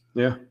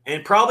 Yeah.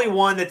 And probably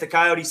one that the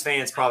Coyotes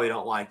fans probably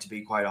don't like, to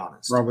be quite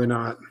honest. Probably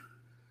not.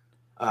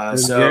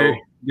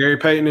 Gary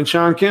Payton and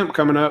Sean Kemp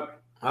coming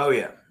up. Oh,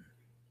 yeah.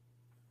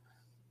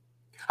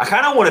 I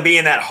kind of want to be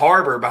in that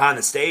harbor behind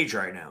the stage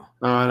right now.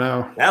 Oh, I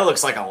know. That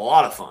looks like a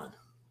lot of fun.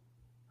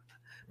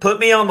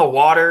 Put me on the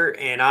water,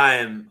 and I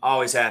am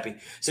always happy.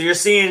 So you're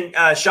seeing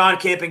Sean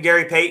Kemp and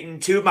Gary Payton,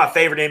 two of my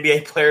favorite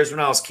NBA players when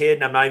I was a kid,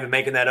 and I'm not even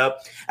making that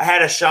up. I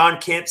had a Sean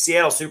Kemp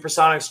Seattle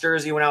Supersonics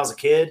jersey when I was a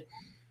kid.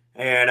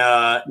 And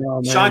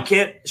Sean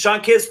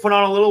Kemp's put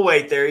on a little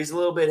weight there. He's a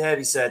little bit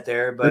heavy set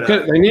there, but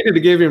they needed to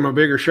give him a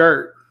bigger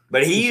shirt.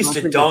 But he used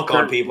to dunk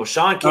on people.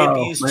 Sean Kemp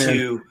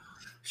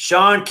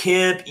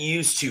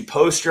used to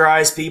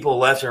posterize people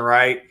left and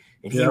right,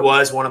 and he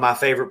was one of my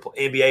favorite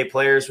NBA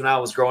players when I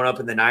was growing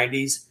up in the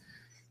 90s.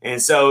 And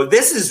so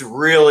this is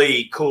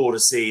really cool to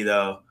see,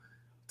 though,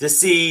 to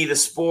see the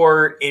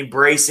sport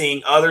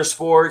embracing other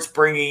sports,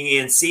 bringing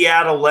in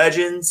Seattle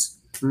legends.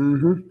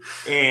 Mm-hmm.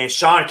 And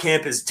Sean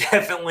Kemp is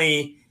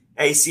definitely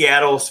a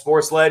Seattle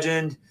sports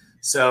legend.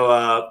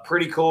 So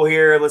pretty cool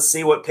here. Let's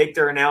see what pick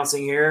they're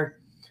announcing here.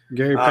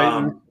 Gary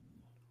Payton,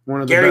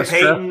 one of the best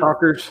draft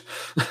talkers.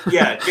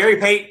 Yeah, Gary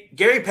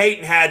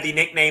Payton had the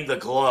nickname the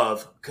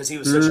Glove because he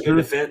was such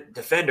a good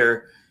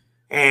defender.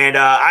 And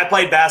I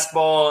played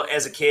basketball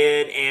as a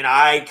kid, and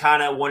I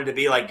kind of wanted to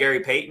be like Gary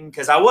Payton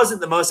because I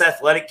wasn't the most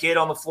athletic kid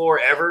on the floor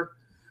ever.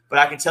 But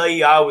I can tell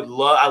you, I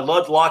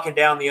loved locking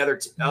down the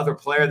other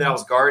player that I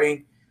was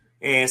guarding,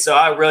 and so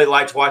I really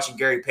liked watching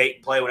Gary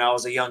Payton play when I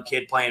was a young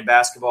kid playing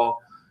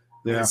basketball.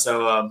 Yeah. And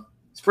so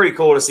it's pretty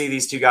cool to see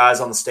these two guys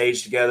on the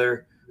stage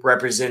together,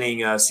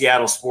 representing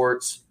Seattle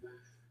sports.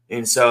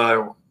 And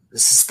so the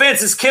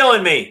suspense is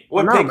killing me.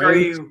 What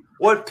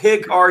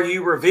pick are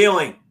you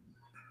revealing?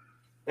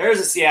 There's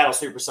a Seattle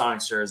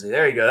Supersonics jersey.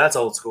 There you go. That's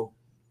old school.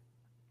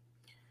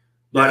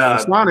 But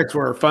the Sonics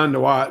were fun to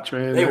watch,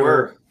 man. They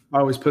were.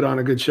 Always put on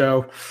a good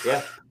show.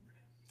 Yeah.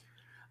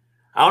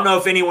 I don't know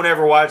if anyone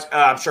ever watched.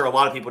 I'm sure a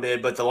lot of people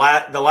did, but the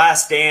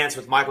Last Dance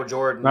with Michael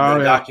Jordan,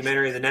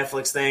 documentary, the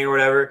Netflix thing or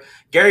whatever.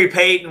 Gary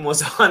Payton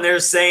was on there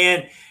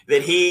saying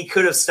that he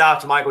could have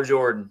stopped Michael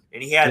Jordan,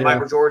 and he had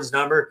Michael Jordan's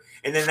number.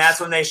 And then that's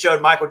when they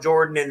showed Michael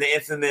Jordan in the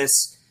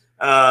infamous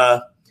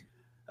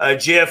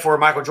GIF where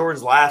Michael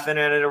Jordan's laughing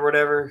at it or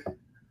whatever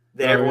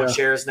that everyone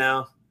shares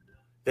now.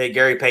 That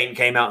Gary Payton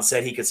came out and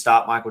said he could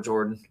stop Michael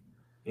Jordan,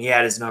 and he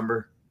had his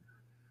number.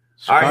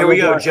 All right, here we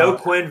go. John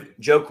Quinville.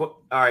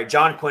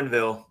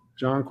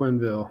 John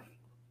Quinville,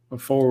 a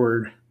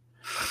forward.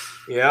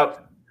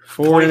 Yep.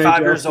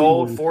 25 years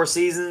old, 4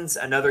 seasons,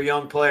 another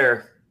young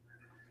player.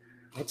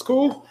 That's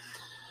cool.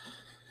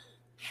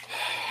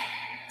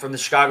 From the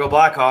Chicago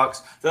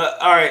Blackhawks. The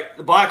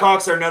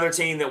Blackhawks are another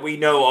team that we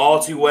know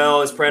all too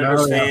well as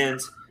Predators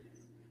fans.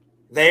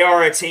 They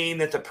are a team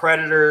that the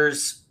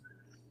Predators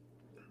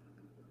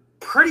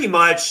pretty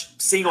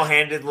much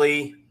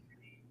single-handedly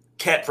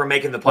kept from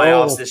making the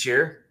playoffs this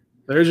year.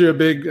 There's you a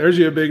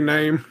big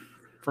name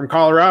from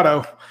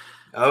Colorado.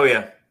 Oh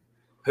yeah.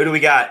 Who do we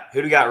got,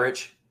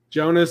 Rich?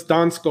 Jonas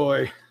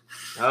Donskoy.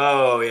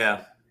 Oh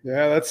yeah.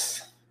 Yeah,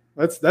 that's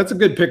a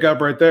good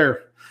pickup right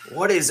there.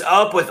 What is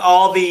up with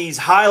all these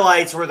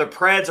highlights where the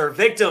Preds are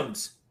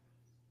victims?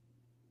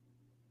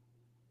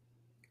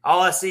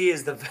 All I see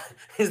is the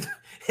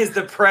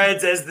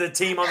Preds as the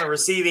team on the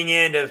receiving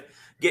end of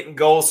getting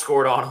goals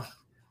scored on them.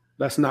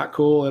 That's not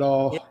cool at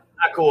all. Yeah,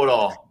 not cool at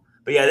all.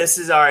 But yeah, this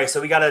is all right. So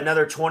we got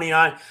another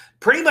 29.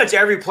 Pretty much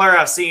every player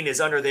I've seen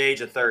is under the age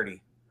of 30.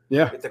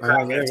 Yeah, the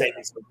Kraken have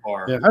taken so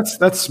far. Yeah,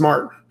 that's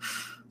smart.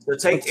 So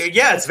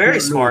it's very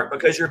smart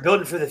because you're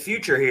building for the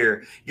future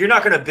here. You're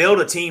not going to build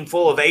a team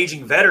full of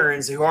aging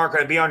veterans who aren't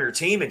going to be on your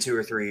team in 2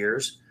 or 3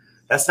 years.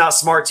 That's not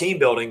smart team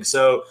building.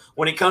 So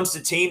when it comes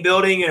to team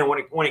building and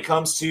when it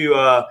comes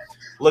to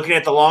looking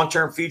at the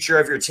long-term future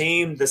of your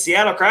team, the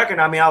Seattle Kraken,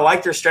 I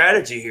like their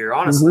strategy here,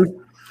 honestly.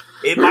 Mm-hmm.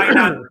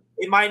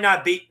 It might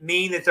not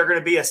mean that they're going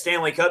to be a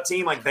Stanley Cup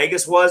team like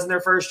Vegas was in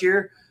their first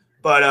year,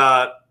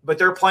 but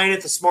they're playing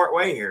it the smart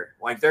way here.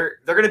 Like they're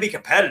going to be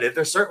competitive.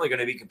 They're certainly going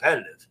to be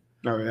competitive.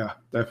 Oh yeah,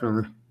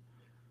 definitely.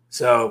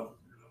 So,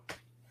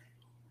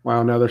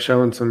 wow, now they're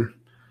showing some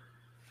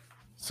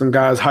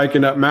guys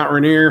hiking up Mount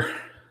Rainier.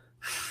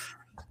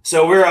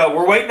 So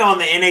we're waiting on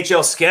the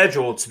NHL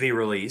schedule to be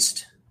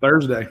released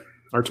Thursday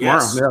or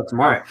tomorrow. Yes. Yeah,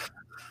 tomorrow. Right.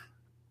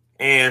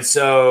 And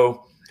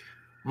so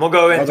I'm gonna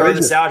go ahead and throw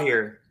this out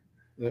here.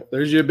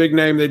 There's your big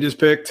name they just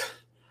picked.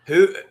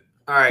 Who?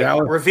 All right.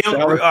 Dallas. Reveal.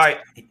 Dallas. All right.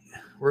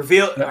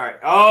 Reveal. All right.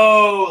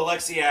 Oh,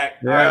 Alexiak.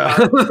 Yeah.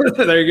 All right,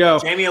 there you go.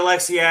 Jamie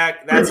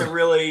Alexiak. That's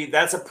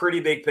a pretty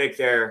big pick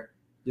there.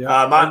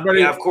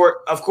 Yeah.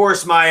 Of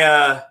course,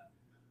 my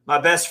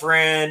best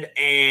friend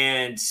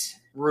and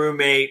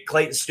roommate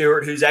Clayton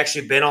Stewart, who's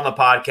actually been on the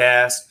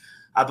podcast.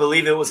 I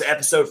believe it was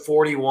episode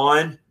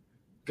 41.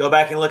 Go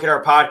back and look at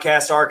our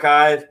podcast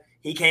archive.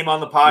 He came on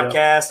the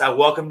podcast. Yeah. I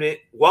welcomed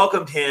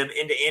him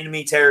into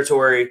enemy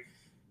territory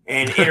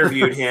and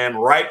interviewed him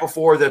right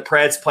before the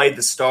Preds played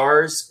the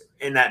Stars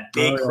in that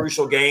big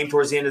crucial game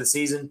towards the end of the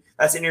season.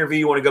 That's an interview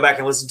you want to go back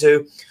and listen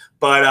to.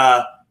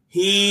 But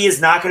he is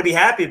not going to be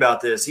happy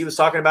about this. He was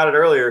talking about it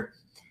earlier.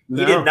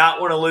 He did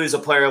not want to lose a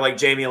player like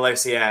Jamie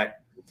Alexiak.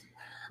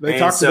 They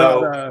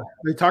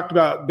talked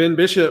about Ben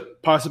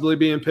Bishop possibly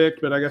being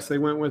picked, but I guess they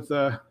went with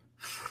Alexiak.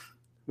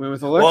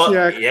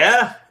 Well,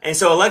 yeah. And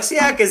so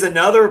Alexiak is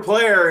another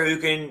player who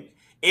can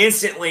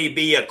instantly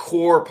be a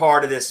core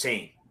part of this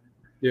team.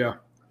 Yeah.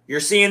 You're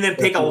seeing them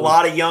pick a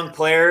lot of young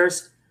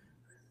players,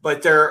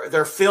 but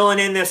they're filling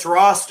in this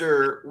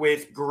roster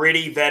with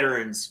gritty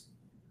veterans.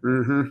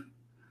 Mm-hmm.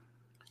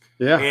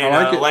 Yeah. And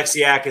I like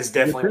Alexiak is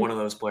definitely one of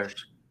those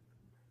players.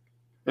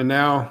 And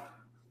now –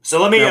 so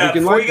let me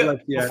before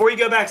you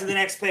go back to the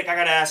next pick, I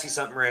got to ask you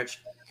something, Rich.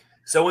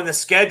 So when the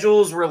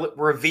schedule's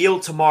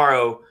revealed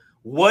tomorrow,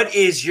 what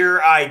is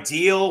your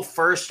ideal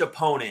first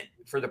opponent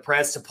for the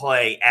Preds to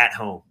play at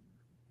home?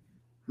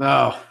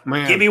 Oh,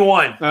 man. Give me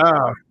one.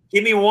 Oh.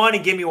 Give me one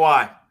and give me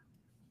why.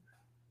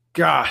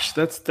 Gosh,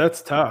 that's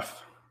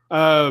tough.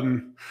 I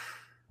don't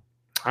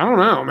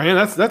know, man.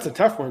 That's a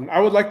tough one. I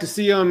would like to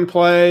see them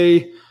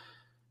play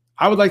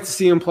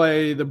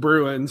the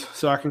Bruins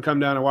so I can come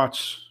down and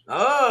watch.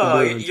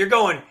 Oh, you're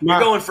going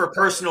for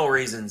personal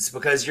reasons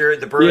because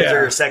the Bruins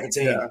are your second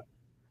team. Yeah.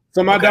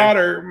 So my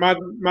daughter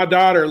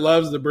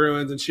loves the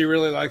Bruins and she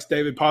really likes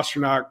David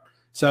Pastrnak.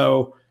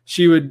 So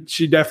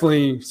she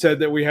definitely said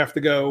that we have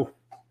to go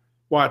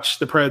watch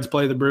the Preds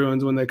play the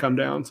Bruins when they come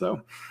down.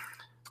 So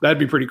that'd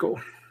be pretty cool.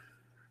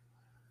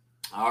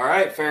 All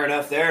right, fair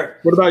enough there.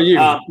 What about you? You?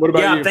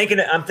 I'm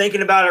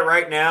thinking about it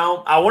right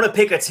now. I want to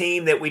pick a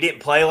team that we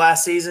didn't play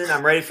last season.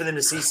 I'm ready for them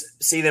to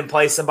see them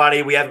play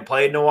somebody we haven't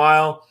played in a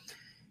while.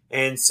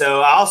 And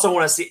so I also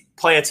want to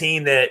play a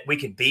team that we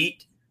could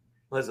beat.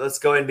 Let's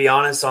go ahead and be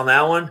honest on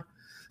that one.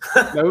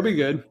 That would be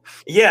good.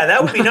 Yeah,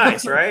 that would be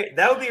nice, right?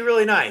 That would be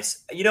really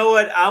nice. You know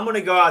what? I'm going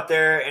to go out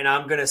there and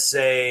I'm going to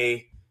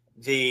say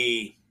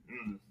the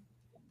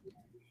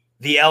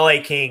LA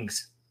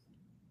Kings.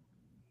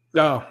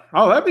 Oh,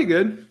 that'd be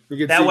good.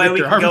 That way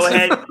we can go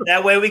ahead.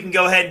 That way we can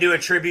go ahead and do a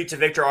tribute to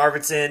Victor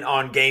Arvidsson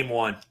on game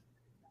one.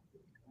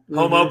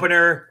 Home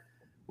opener.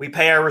 We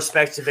pay our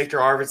respects to Victor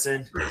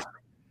Arvidsson,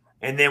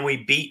 and then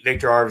we beat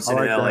Victor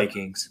Arvidsson and LA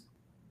Kings.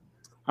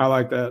 I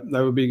like that.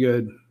 That would be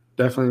good.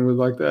 Definitely would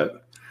like that.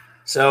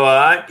 So,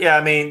 the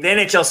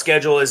NHL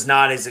schedule is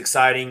not as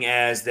exciting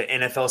as the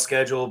NFL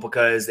schedule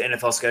because the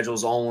NFL schedule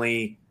is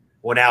only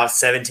now it's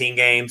 17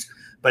 games,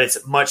 but it's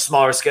a much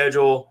smaller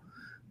schedule.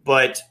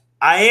 But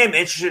I am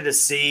interested to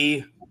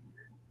see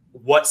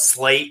what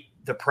slate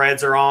the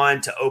Preds are on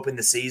to open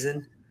the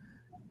season.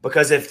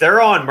 Because if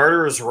they're on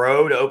Murderer's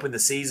Row to open the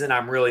season,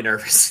 I'm really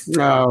nervous.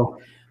 No.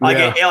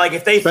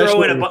 If they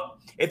throw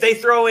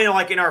in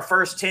like in our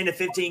first 10 to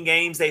 15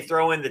 games, they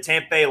throw in the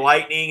Tampa Bay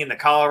Lightning and the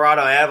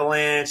Colorado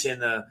Avalanche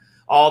and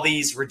all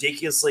these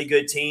ridiculously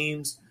good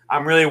teams,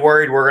 I'm really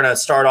worried we're going to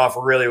start off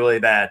really, really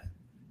bad.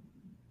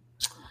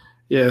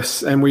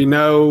 Yes, and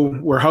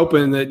we're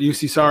hoping that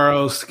UC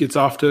Saros gets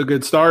off to a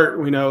good start.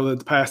 We know that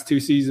the past 2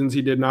 seasons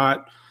he did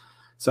not.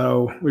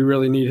 So we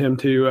really need him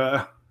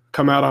to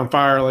come out on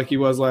fire like he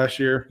was last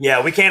year.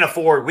 Yeah, we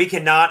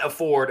cannot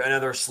afford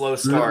another slow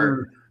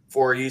start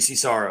for UC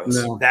Saros.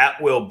 No.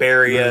 That will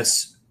bury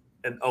us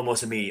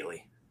almost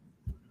immediately.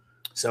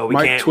 So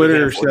Mike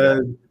Twitter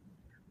said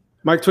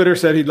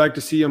he'd like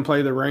to see him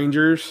play the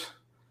Rangers.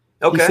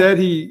 Okay. He said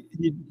he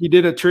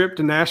did a trip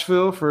to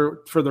Nashville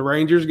for the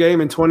Rangers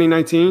game in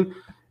 2019.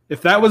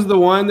 If that was the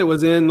one that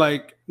was in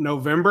like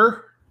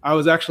November, I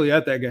was actually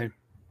at that game.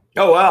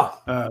 Oh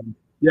wow.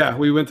 Yeah,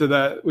 we went to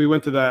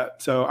that.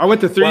 So I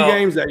went to 3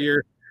 games that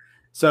year.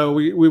 So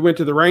we went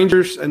to the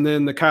Rangers and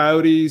then the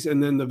Coyotes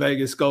and then the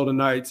Vegas Golden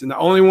Knights. And the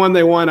only one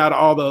they won out of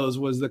all those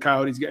was the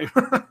Coyotes game.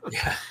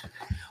 Yeah.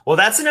 Well,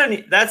 that's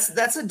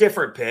a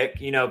different pick.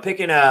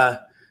 Picking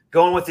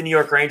going with the New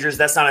York Rangers.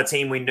 That's not a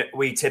team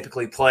we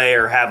typically play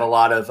or have a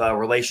lot of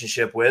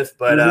relationship with.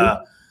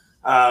 But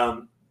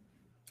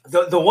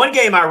the one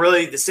game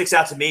that sticks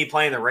out to me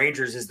playing the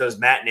Rangers is those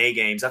matinee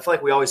games. I feel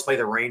like we always play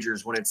the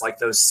Rangers when it's like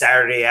those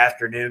Saturday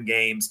afternoon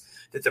games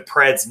that the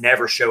Preds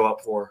never show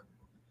up for.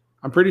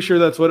 I'm pretty sure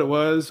that's what it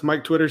was.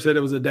 Mike Twitter said it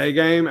was a day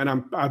game, and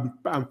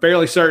I'm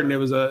fairly certain it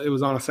was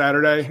on a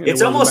Saturday.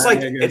 It's almost like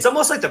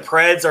the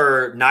Preds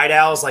are night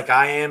owls like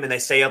I am, and they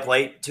stay up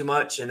late too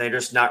much, and they're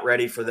just not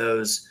ready for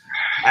those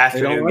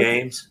afternoon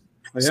games.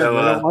 Yeah, so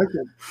they don't like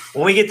it.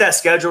 When we get that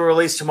schedule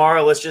released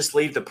tomorrow, let's just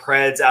leave the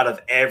Preds out of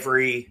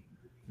every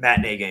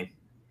matinee game.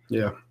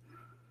 Yeah.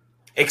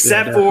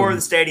 Except for the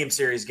Stadium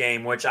Series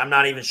game, which I'm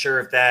not even sure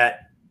if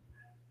that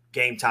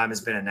game time has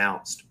been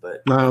announced.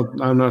 But no,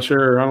 I'm not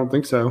sure. I don't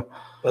think so.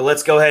 But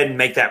let's go ahead and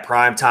make that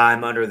prime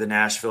time under the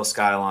Nashville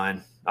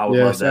skyline. I would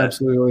love that.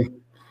 Absolutely.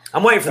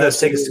 I'm waiting for those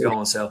tickets to go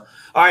on sale.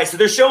 All right, so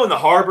they're showing the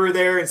harbor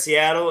there in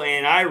Seattle,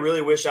 and I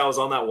really wish I was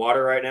on that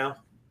water right now.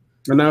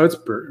 No, it's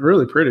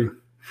really pretty.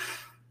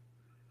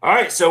 All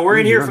right, so we're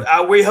in here.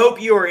 We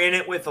hope you are in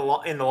it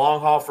in the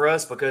long haul for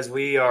us, because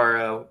we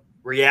are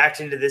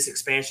reacting to this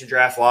expansion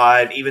draft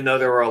live, even though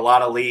there were a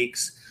lot of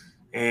leaks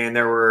and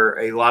there were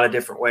a lot of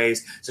different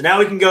ways. So now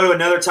we can go to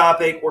another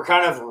topic. We're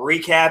kind of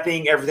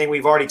recapping everything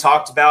we've already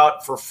talked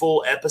about for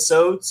full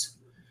episodes.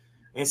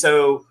 And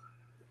so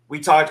we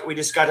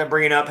just got to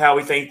bring up how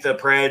we think the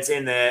Preds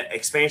in the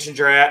expansion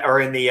draft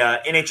or in the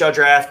NHL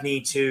draft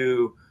need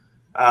to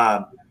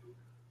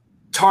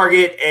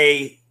target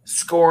a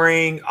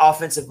scoring,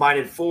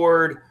 offensive-minded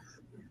forward.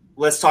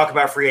 Let's talk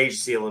about free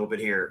agency a little bit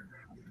here.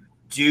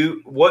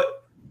 Do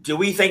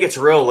we think it's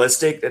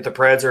realistic that the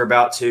Preds are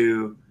about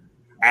to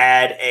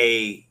add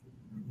a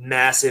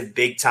massive,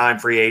 big-time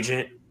free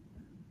agent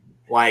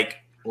like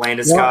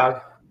Landeskog?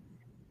 Well,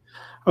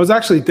 I was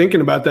actually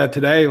thinking about that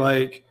today.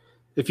 Like,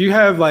 if you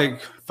have like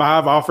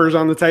 5 offers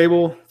on the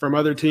table from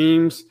other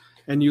teams,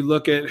 and you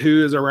look at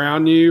who is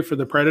around you for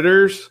the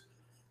Predators,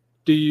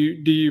 do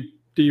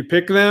you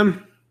pick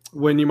them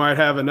when you might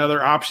have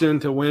another option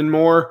to win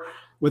more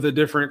with a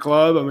different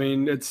club? I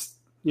mean, it's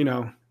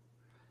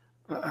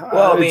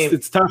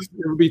it's tough.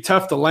 It would be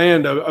tough to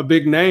land a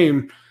big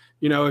name,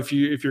 if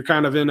you're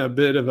kind of in a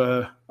bit of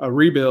a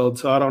rebuild.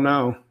 So I don't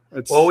know.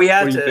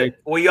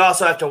 We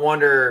also have to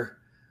wonder,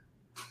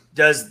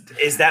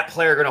 is that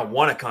player going to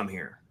want to come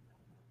here?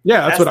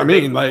 Yeah, that's what I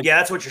mean.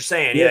 That's what you're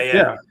saying.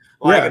 Yeah.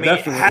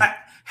 Definitely.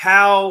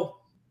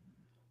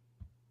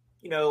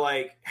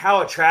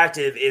 How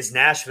attractive is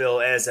Nashville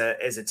as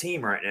a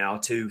team right now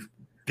to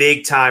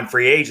big time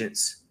free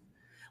agents?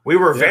 We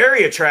were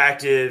very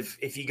attractive.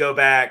 If you go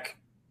back,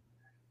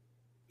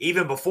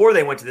 even before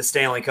they went to the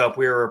Stanley Cup,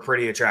 we were a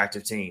pretty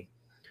attractive team.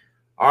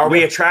 Are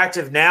we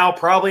attractive now?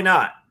 Probably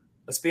not.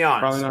 Let's be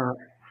honest. Probably not.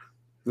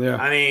 Yeah.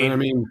 I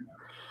mean,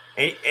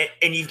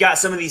 and you've got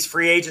some of these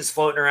free agents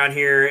floating around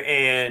here,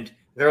 and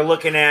they're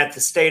looking at the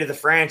state of the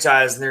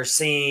franchise, and they're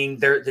seeing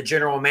the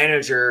general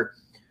manager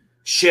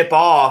ship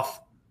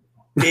off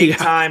big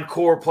time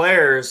core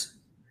players.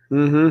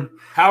 Mm-hmm.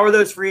 How are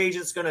those free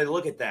agents going to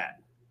look at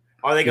that?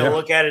 Are they going to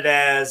look at it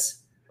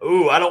as,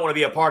 "Ooh, I don't want to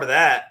be a part of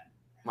that.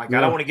 I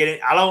don't want to get in.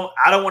 I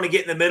don't want to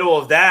get in the middle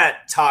of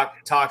that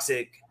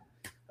toxic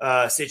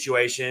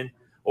situation."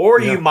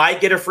 Or you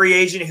might get a free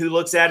agent who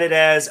looks at it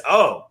as,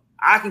 "Oh,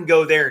 I can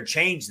go there and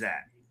change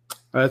that."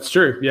 That's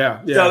true.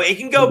 Yeah. So it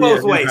can go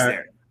both ways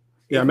there.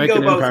 Yeah, make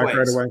an impact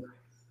right away.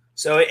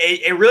 So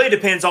it really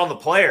depends on the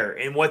player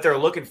and what they're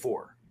looking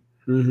for.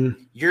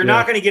 Mm-hmm. You're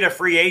not going to get a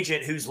free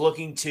agent who's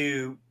looking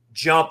to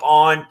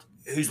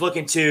who's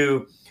looking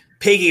to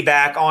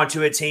piggyback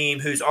onto a team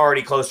who's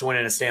already close to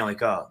winning a Stanley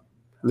Cup.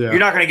 Yeah. You're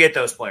not going to get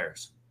those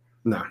players.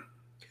 No.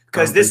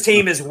 Because this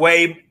team is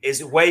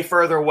way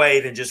further away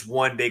than just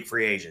one big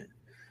free agent.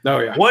 Oh,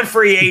 yeah. One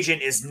free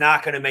agent is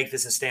not going to make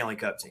this a Stanley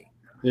Cup team.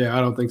 Yeah, I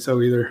don't think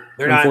so either.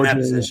 They're not in that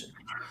position.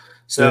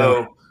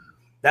 So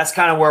that's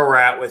kind of where we're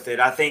at with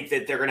it. I think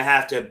that they're going to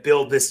have to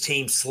build this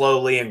team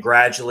slowly and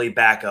gradually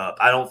back up.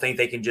 I don't think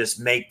they can just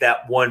make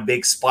that one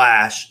big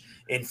splash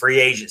in free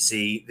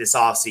agency this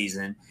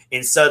offseason,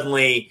 and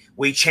suddenly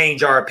we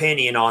change our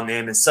opinion on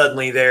them, and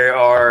suddenly they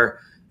are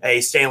a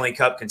Stanley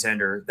Cup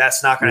contender.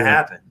 That's not going to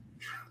happen.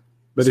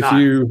 But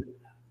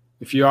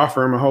if you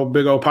offer them a whole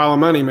big old pile of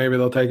money, maybe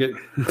they'll take it.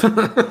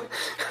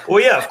 Well,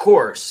 yeah, of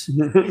course.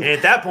 And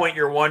at that point,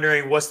 you're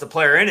wondering, what's the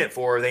player in it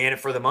for? Are they in it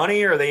for the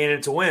money, or are they in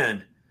it to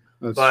win?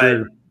 That's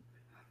true.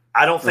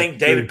 I don't think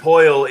David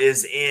Poile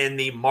is in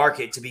the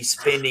market to be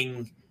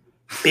spending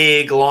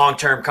big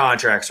long-term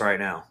contracts right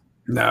now.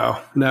 No.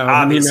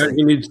 Obviously.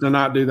 He needs to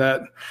not do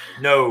that.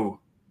 No.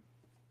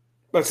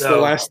 That's the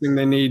last thing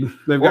they need.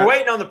 We're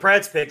waiting on the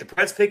Preds pick. The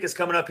Preds pick is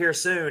coming up here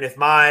soon. If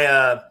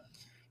my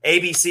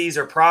ABCs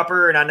are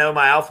proper and I know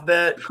my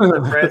alphabet,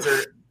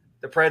 the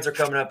Preds are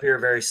coming up here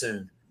very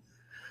soon.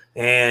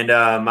 And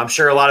I'm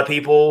sure a lot of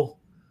people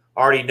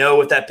already know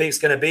what that pick's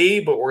going to be,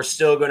 but we're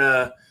still going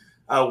to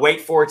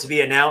wait for it to be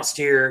announced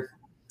here,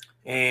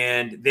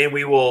 and then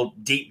we will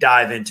deep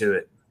dive into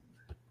it.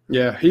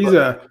 Yeah, here we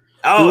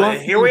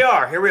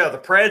are. Here we are. The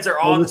Preds are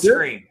on the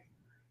screen.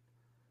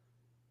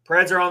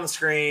 Preds are on the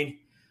screen.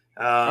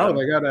 They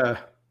got a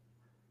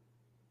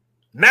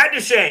Matt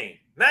Duchene.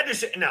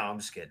 No, I'm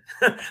just kidding.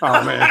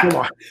 Oh, man,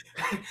 come on.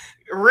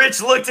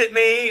 Rich looked at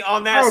me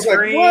on that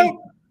screen. Like,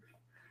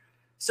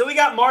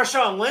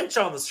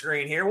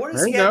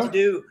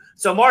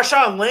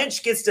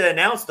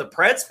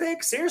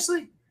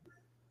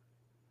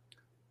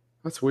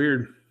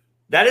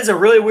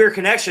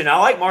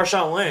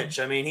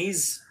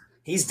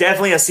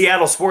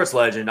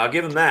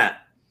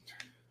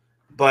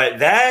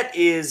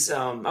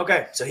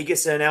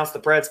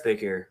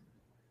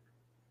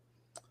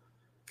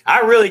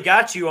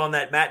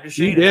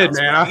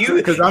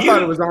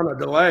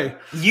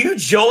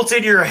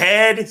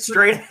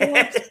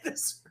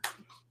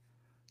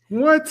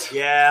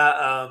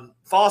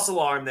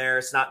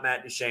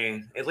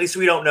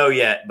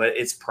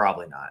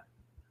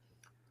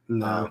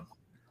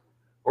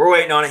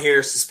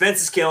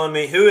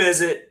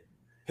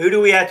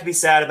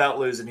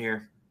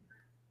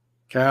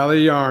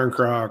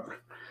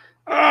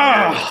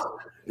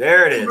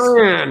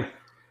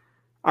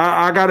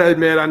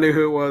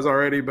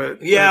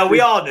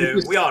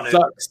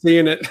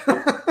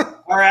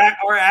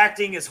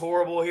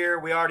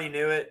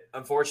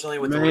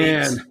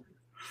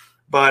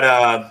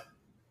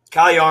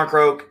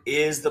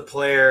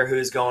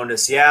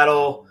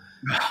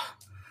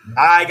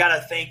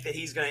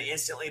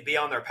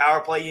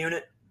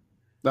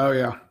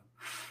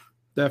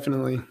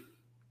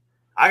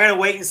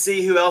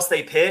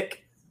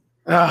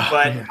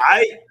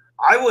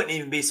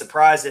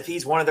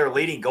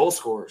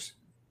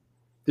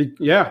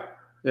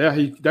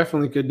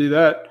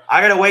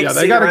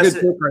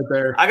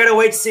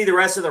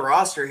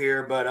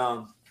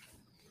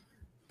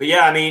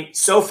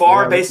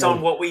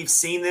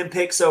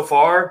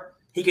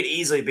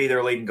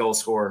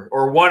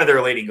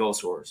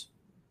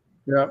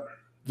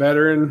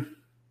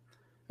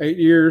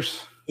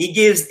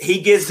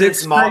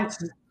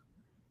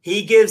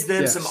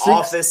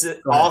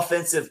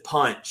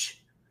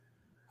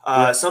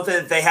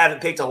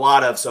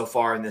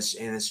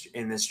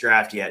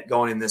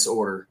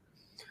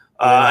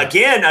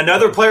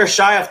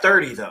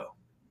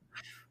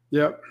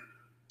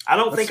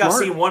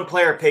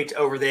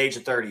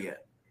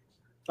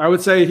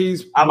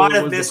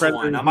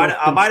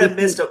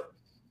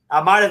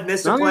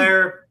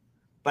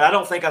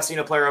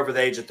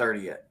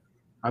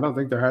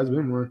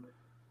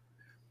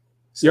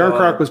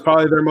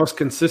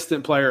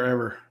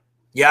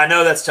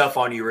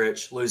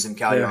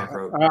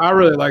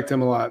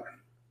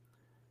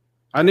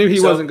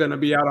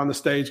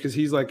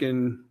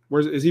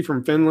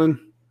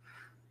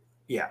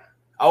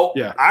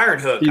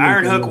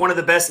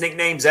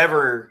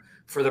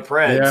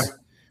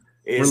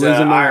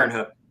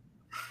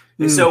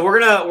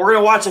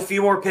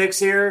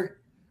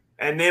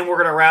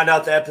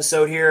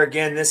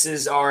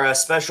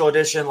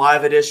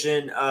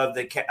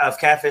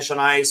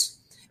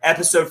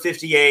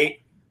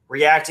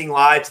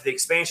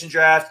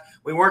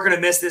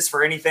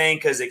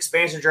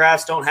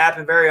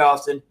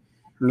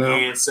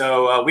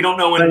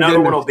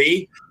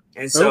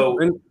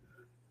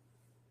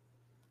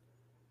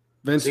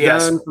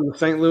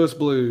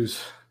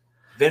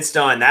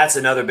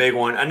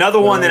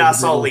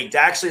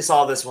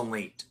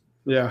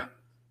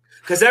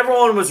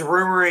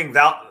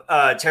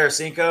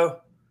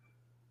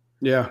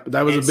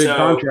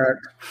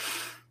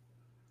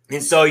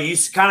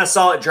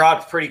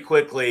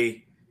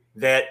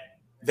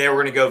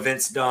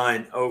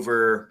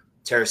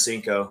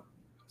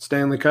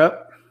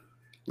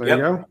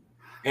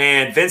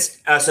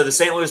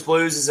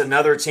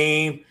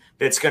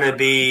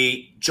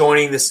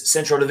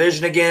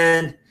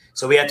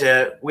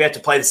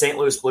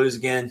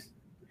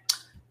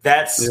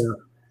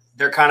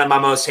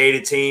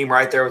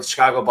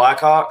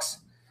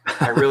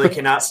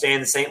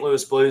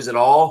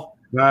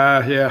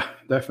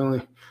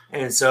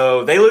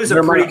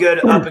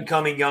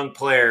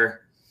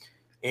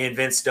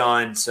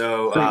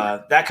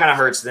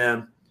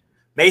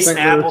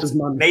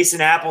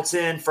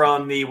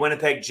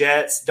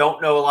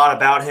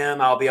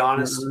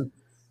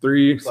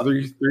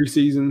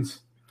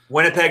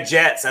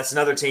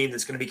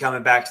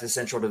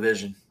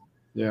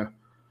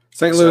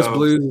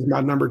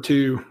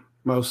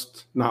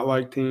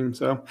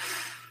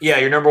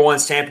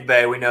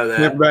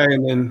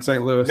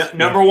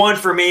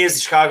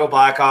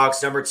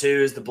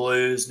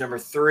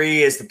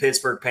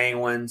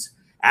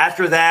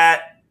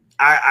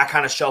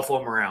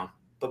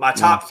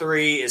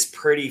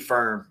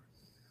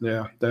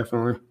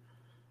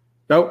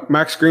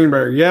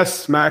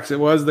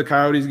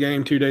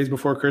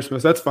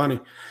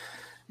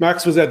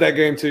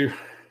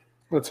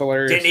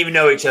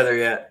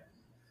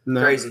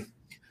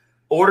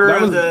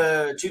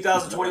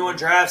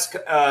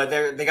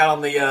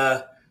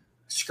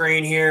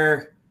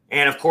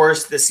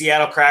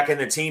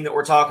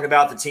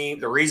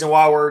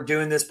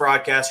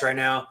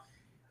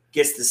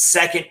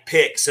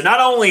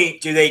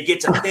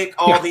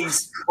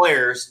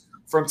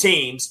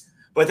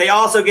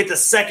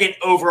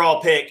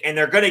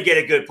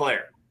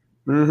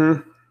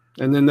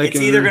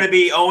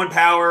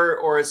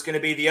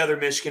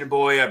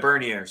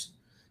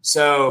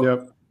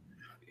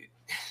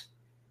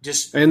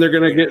 And they're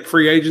going to get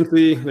free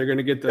agency. They're going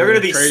to get they're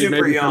going to be trade,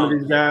 super maybe young. Some of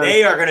these guys.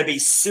 They are going to be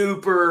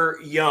super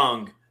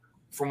young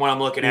from what I'm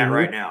looking at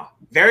right now.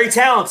 Very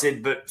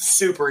talented, but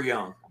super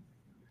young.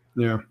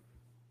 Yeah,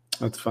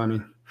 that's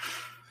funny.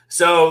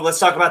 So let's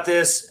talk about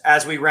this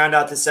as we round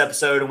out this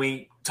episode and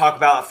we talk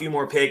about a few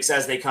more picks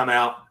as they come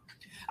out.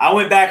 I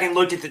went back and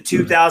looked at the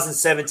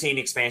 2017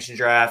 expansion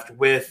draft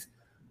with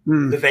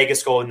the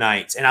Vegas Golden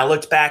Knights, and I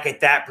looked back at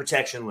that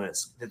protection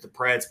list that the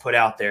Preds put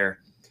out there.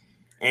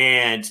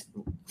 And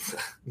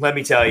let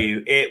me tell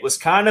you, it was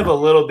kind of a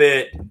little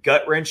bit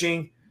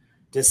gut-wrenching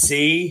to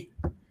see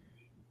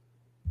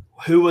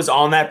who was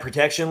on that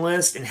protection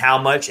list and how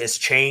much has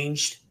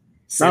changed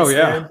since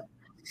then.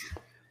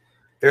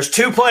 There's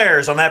 2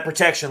 players on that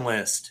protection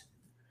list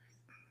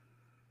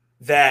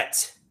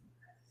that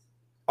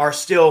are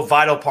still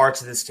vital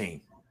parts of this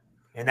team,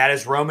 and that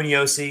is Roman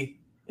Josi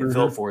and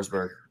Philip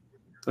Forsberg.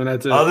 And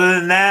that's it. Other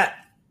than that,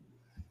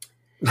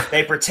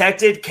 they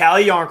protected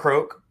Calle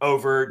Jarnkrok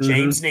over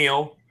James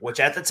Neal, which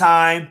at the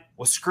time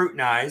was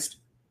scrutinized.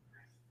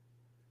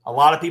 A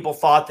lot of people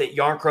thought that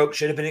Jarnkrok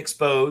should have been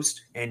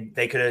exposed, and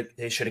they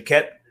should have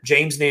kept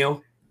James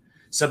Neal.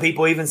 Some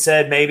people even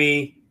said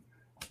maybe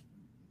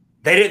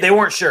they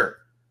weren't sure,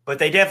 but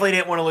they definitely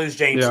didn't want to lose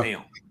James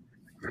Neal.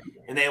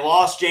 And they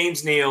lost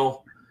James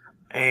Neal,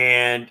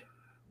 and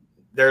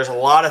there's a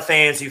lot of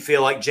fans who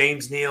feel like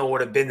James Neal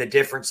would have been the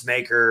difference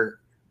maker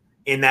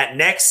in that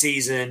next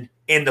season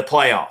in the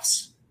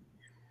playoffs.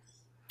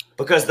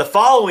 Because the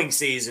following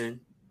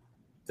season,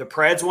 the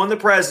Preds won the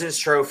President's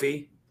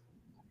Trophy.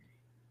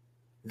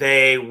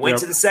 They went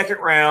to the second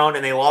round,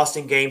 and they lost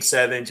in Game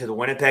 7 to the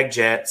Winnipeg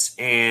Jets,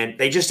 and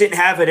they just didn't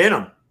have it in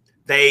them.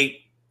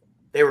 They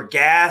were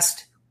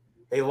gassed.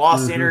 They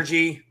lost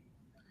energy,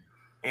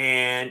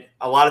 and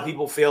a lot of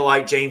people feel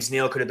like James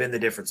Neal could have been the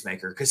difference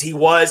maker because he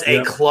was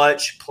a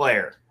clutch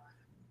player.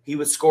 He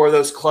would score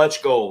those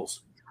clutch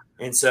goals.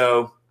 And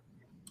so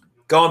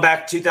going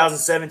back to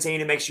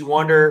 2017, it makes you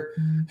wonder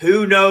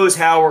who knows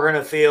how we're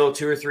going to feel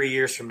 2 or 3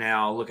 years from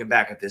now looking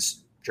back at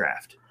this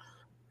draft.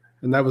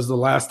 And that was the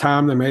last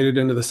time they made it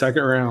into the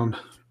second round.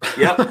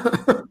 Yep.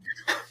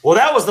 Well,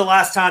 that was the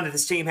last time that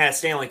this team had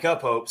Stanley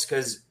Cup hopes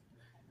because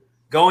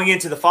going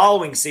into the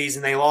following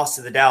season, they lost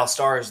to the Dallas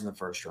Stars in the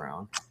first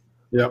round.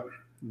 Yep.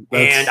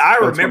 And I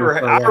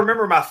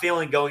remember my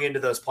feeling going into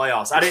those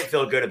playoffs. I didn't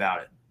feel good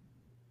about it.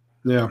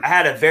 Yeah. I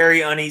had a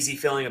very uneasy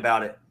feeling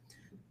about it.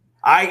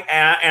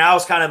 I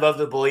was kind of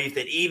the belief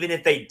that even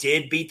if they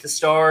did beat the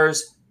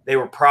Stars, they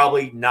were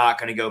probably not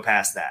going to go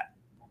past that.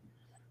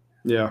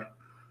 Yeah.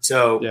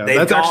 So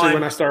that's actually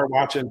when I started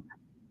watching.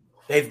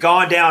 They've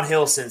gone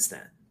downhill since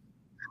then.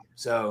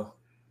 So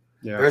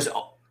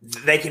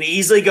they can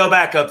easily go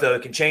back up, though.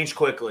 It can change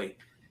quickly.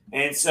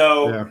 And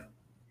so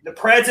the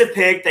Preds have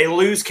picked. They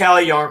lose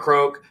Calle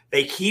Jarnkrok.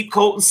 They keep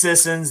Colton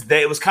Sissons.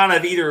 It was kind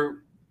of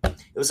either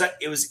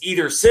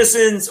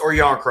Sissons or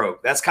Jarnkrok.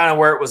 That's kind of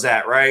where it was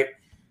at, right?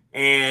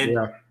 And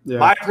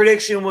my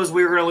prediction was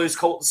we were going to lose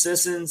Colton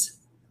Sissons,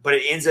 but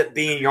it ends up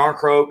being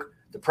Jarnkrok.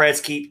 The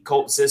Preds keep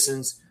Colton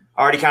Sissons.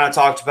 I already kind of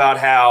talked about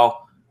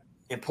how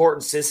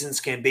important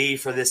Sissons can be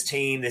for this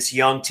team, this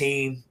young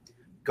team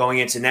going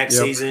into next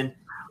season,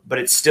 but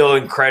it's still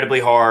incredibly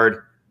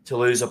hard to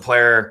lose a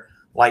player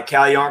like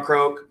Calle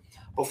Jarnkrok.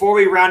 Before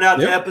we round out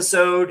the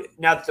episode,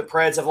 now that the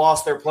Preds have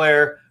lost their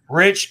player,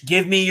 Rich,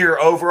 give me your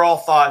overall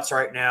thoughts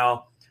right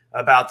now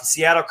about the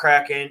Seattle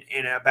Kraken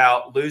and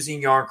about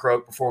losing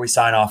Jarnkrok before we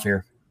sign off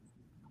here.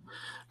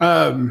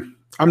 I'm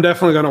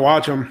definitely going to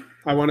watch them.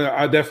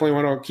 I definitely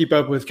want to keep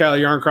up with Calle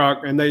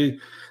Jarnkrok, and they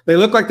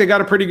look like they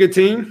got a pretty good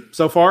team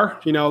so far.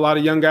 You know, a lot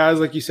of young guys,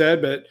 like you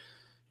said, but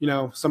you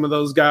know, some of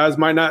those guys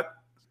might not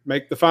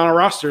make the final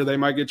roster. They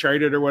might get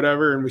traded or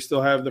whatever, and we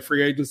still have the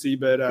free agency.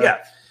 But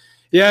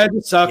it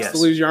just sucks to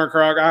lose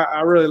Jarnkrok.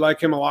 I really like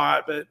him a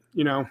lot, but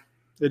you know,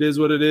 it is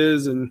what it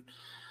is, and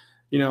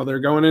you know, they're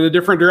going in a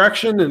different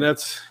direction, and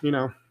that's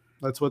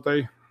what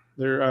they're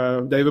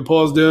David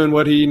Poile's doing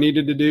what he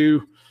needed to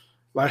do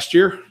last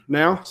year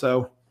now.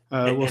 So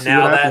we'll see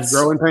what happens.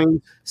 Growing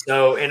pains.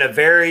 So in a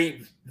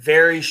very,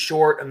 very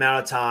short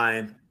amount of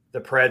time,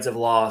 the Preds have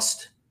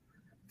lost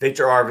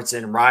Victor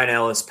Arvidsson, Ryan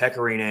Ellis,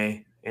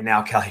 Pecorine, and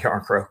now Calle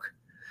Jarnkrok.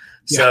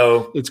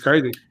 So it's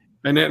crazy.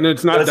 And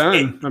it's not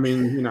done. I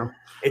mean, you know.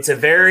 It's a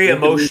very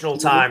emotional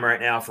time right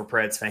now for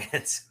Preds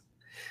fans.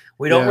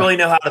 We don't really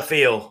know how to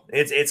feel.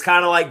 It's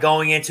kind of like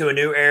going into a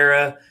new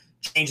era.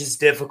 Change is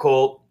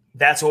difficult.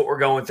 That's what we're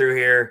going through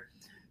here.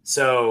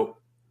 So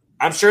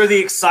I'm sure the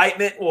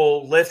excitement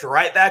will lift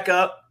right back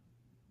up.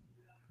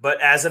 But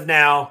as of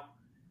now,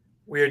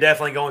 we are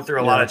definitely going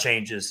through a lot of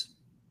changes.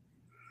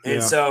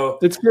 And so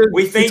it's good.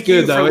 We thank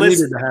you for listening. It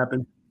needed to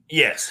happen.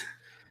 Yes.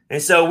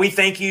 And so we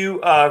thank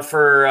you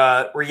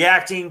for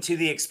reacting to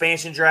the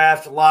expansion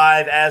draft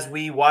live as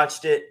we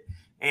watched it.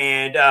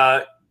 And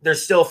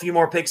there's still a few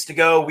more picks to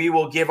go. We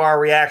will give our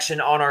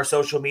reaction on our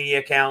social media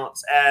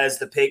accounts as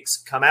the picks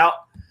come out.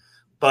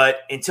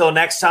 But until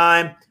next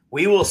time,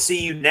 we will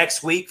see you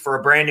next week for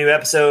a brand new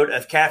episode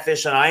of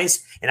Catfish on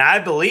Ice. And I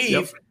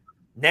believe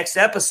next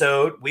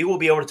episode, we will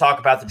be able to talk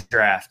about the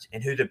draft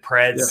and who the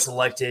Preds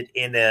selected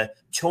in the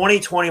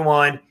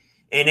 2021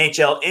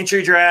 NHL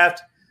entry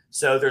draft.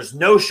 So there's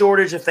no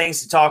shortage of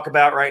things to talk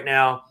about right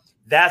now.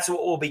 That's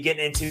what we'll be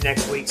getting into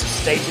next week. So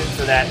stay tuned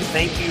for that.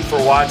 Thank you for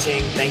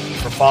watching. Thank you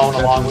for following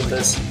along with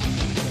us.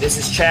 This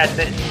is Chad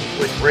Minton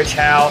with Rich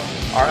Howe.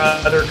 Our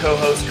other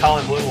co-host,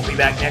 Colin Bloom, will be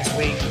back next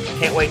week.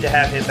 Can't wait to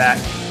have him back.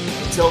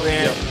 Until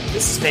then,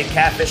 this has been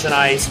Catfish on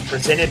Ice,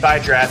 presented by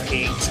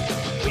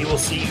DraftKings. We will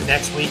see you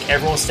next week.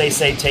 Everyone stay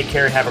safe, take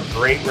care, and have a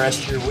great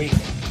rest of your week.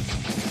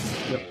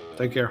 Yep,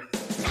 take care.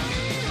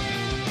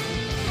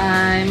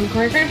 I'm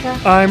Corey Crenshaw.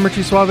 I'm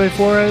Richie Suave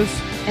Flores.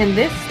 And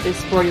this is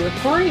Sporty with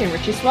Corey and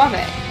Richie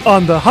Suave.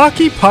 On the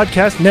Hockey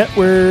Podcast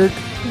Network.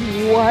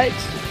 What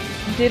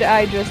did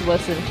I just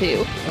listen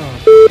to?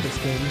 Oh, this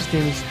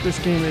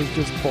game is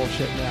just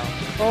bullshit now.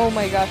 Oh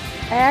my gosh.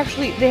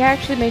 They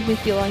actually made me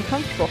feel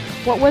uncomfortable.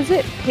 What was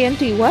it?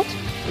 Panty what?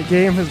 The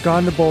game has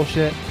gone to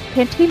bullshit.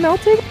 Panty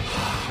melting?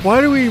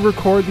 Why do we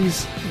record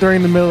these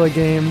during the middle of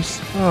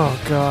games?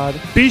 Oh, God.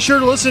 Be sure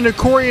to listen to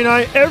Corey and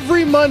I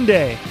every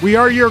Monday. We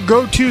are your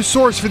go-to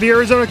source for the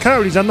Arizona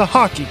Coyotes on the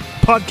Hockey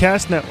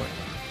Podcast Network.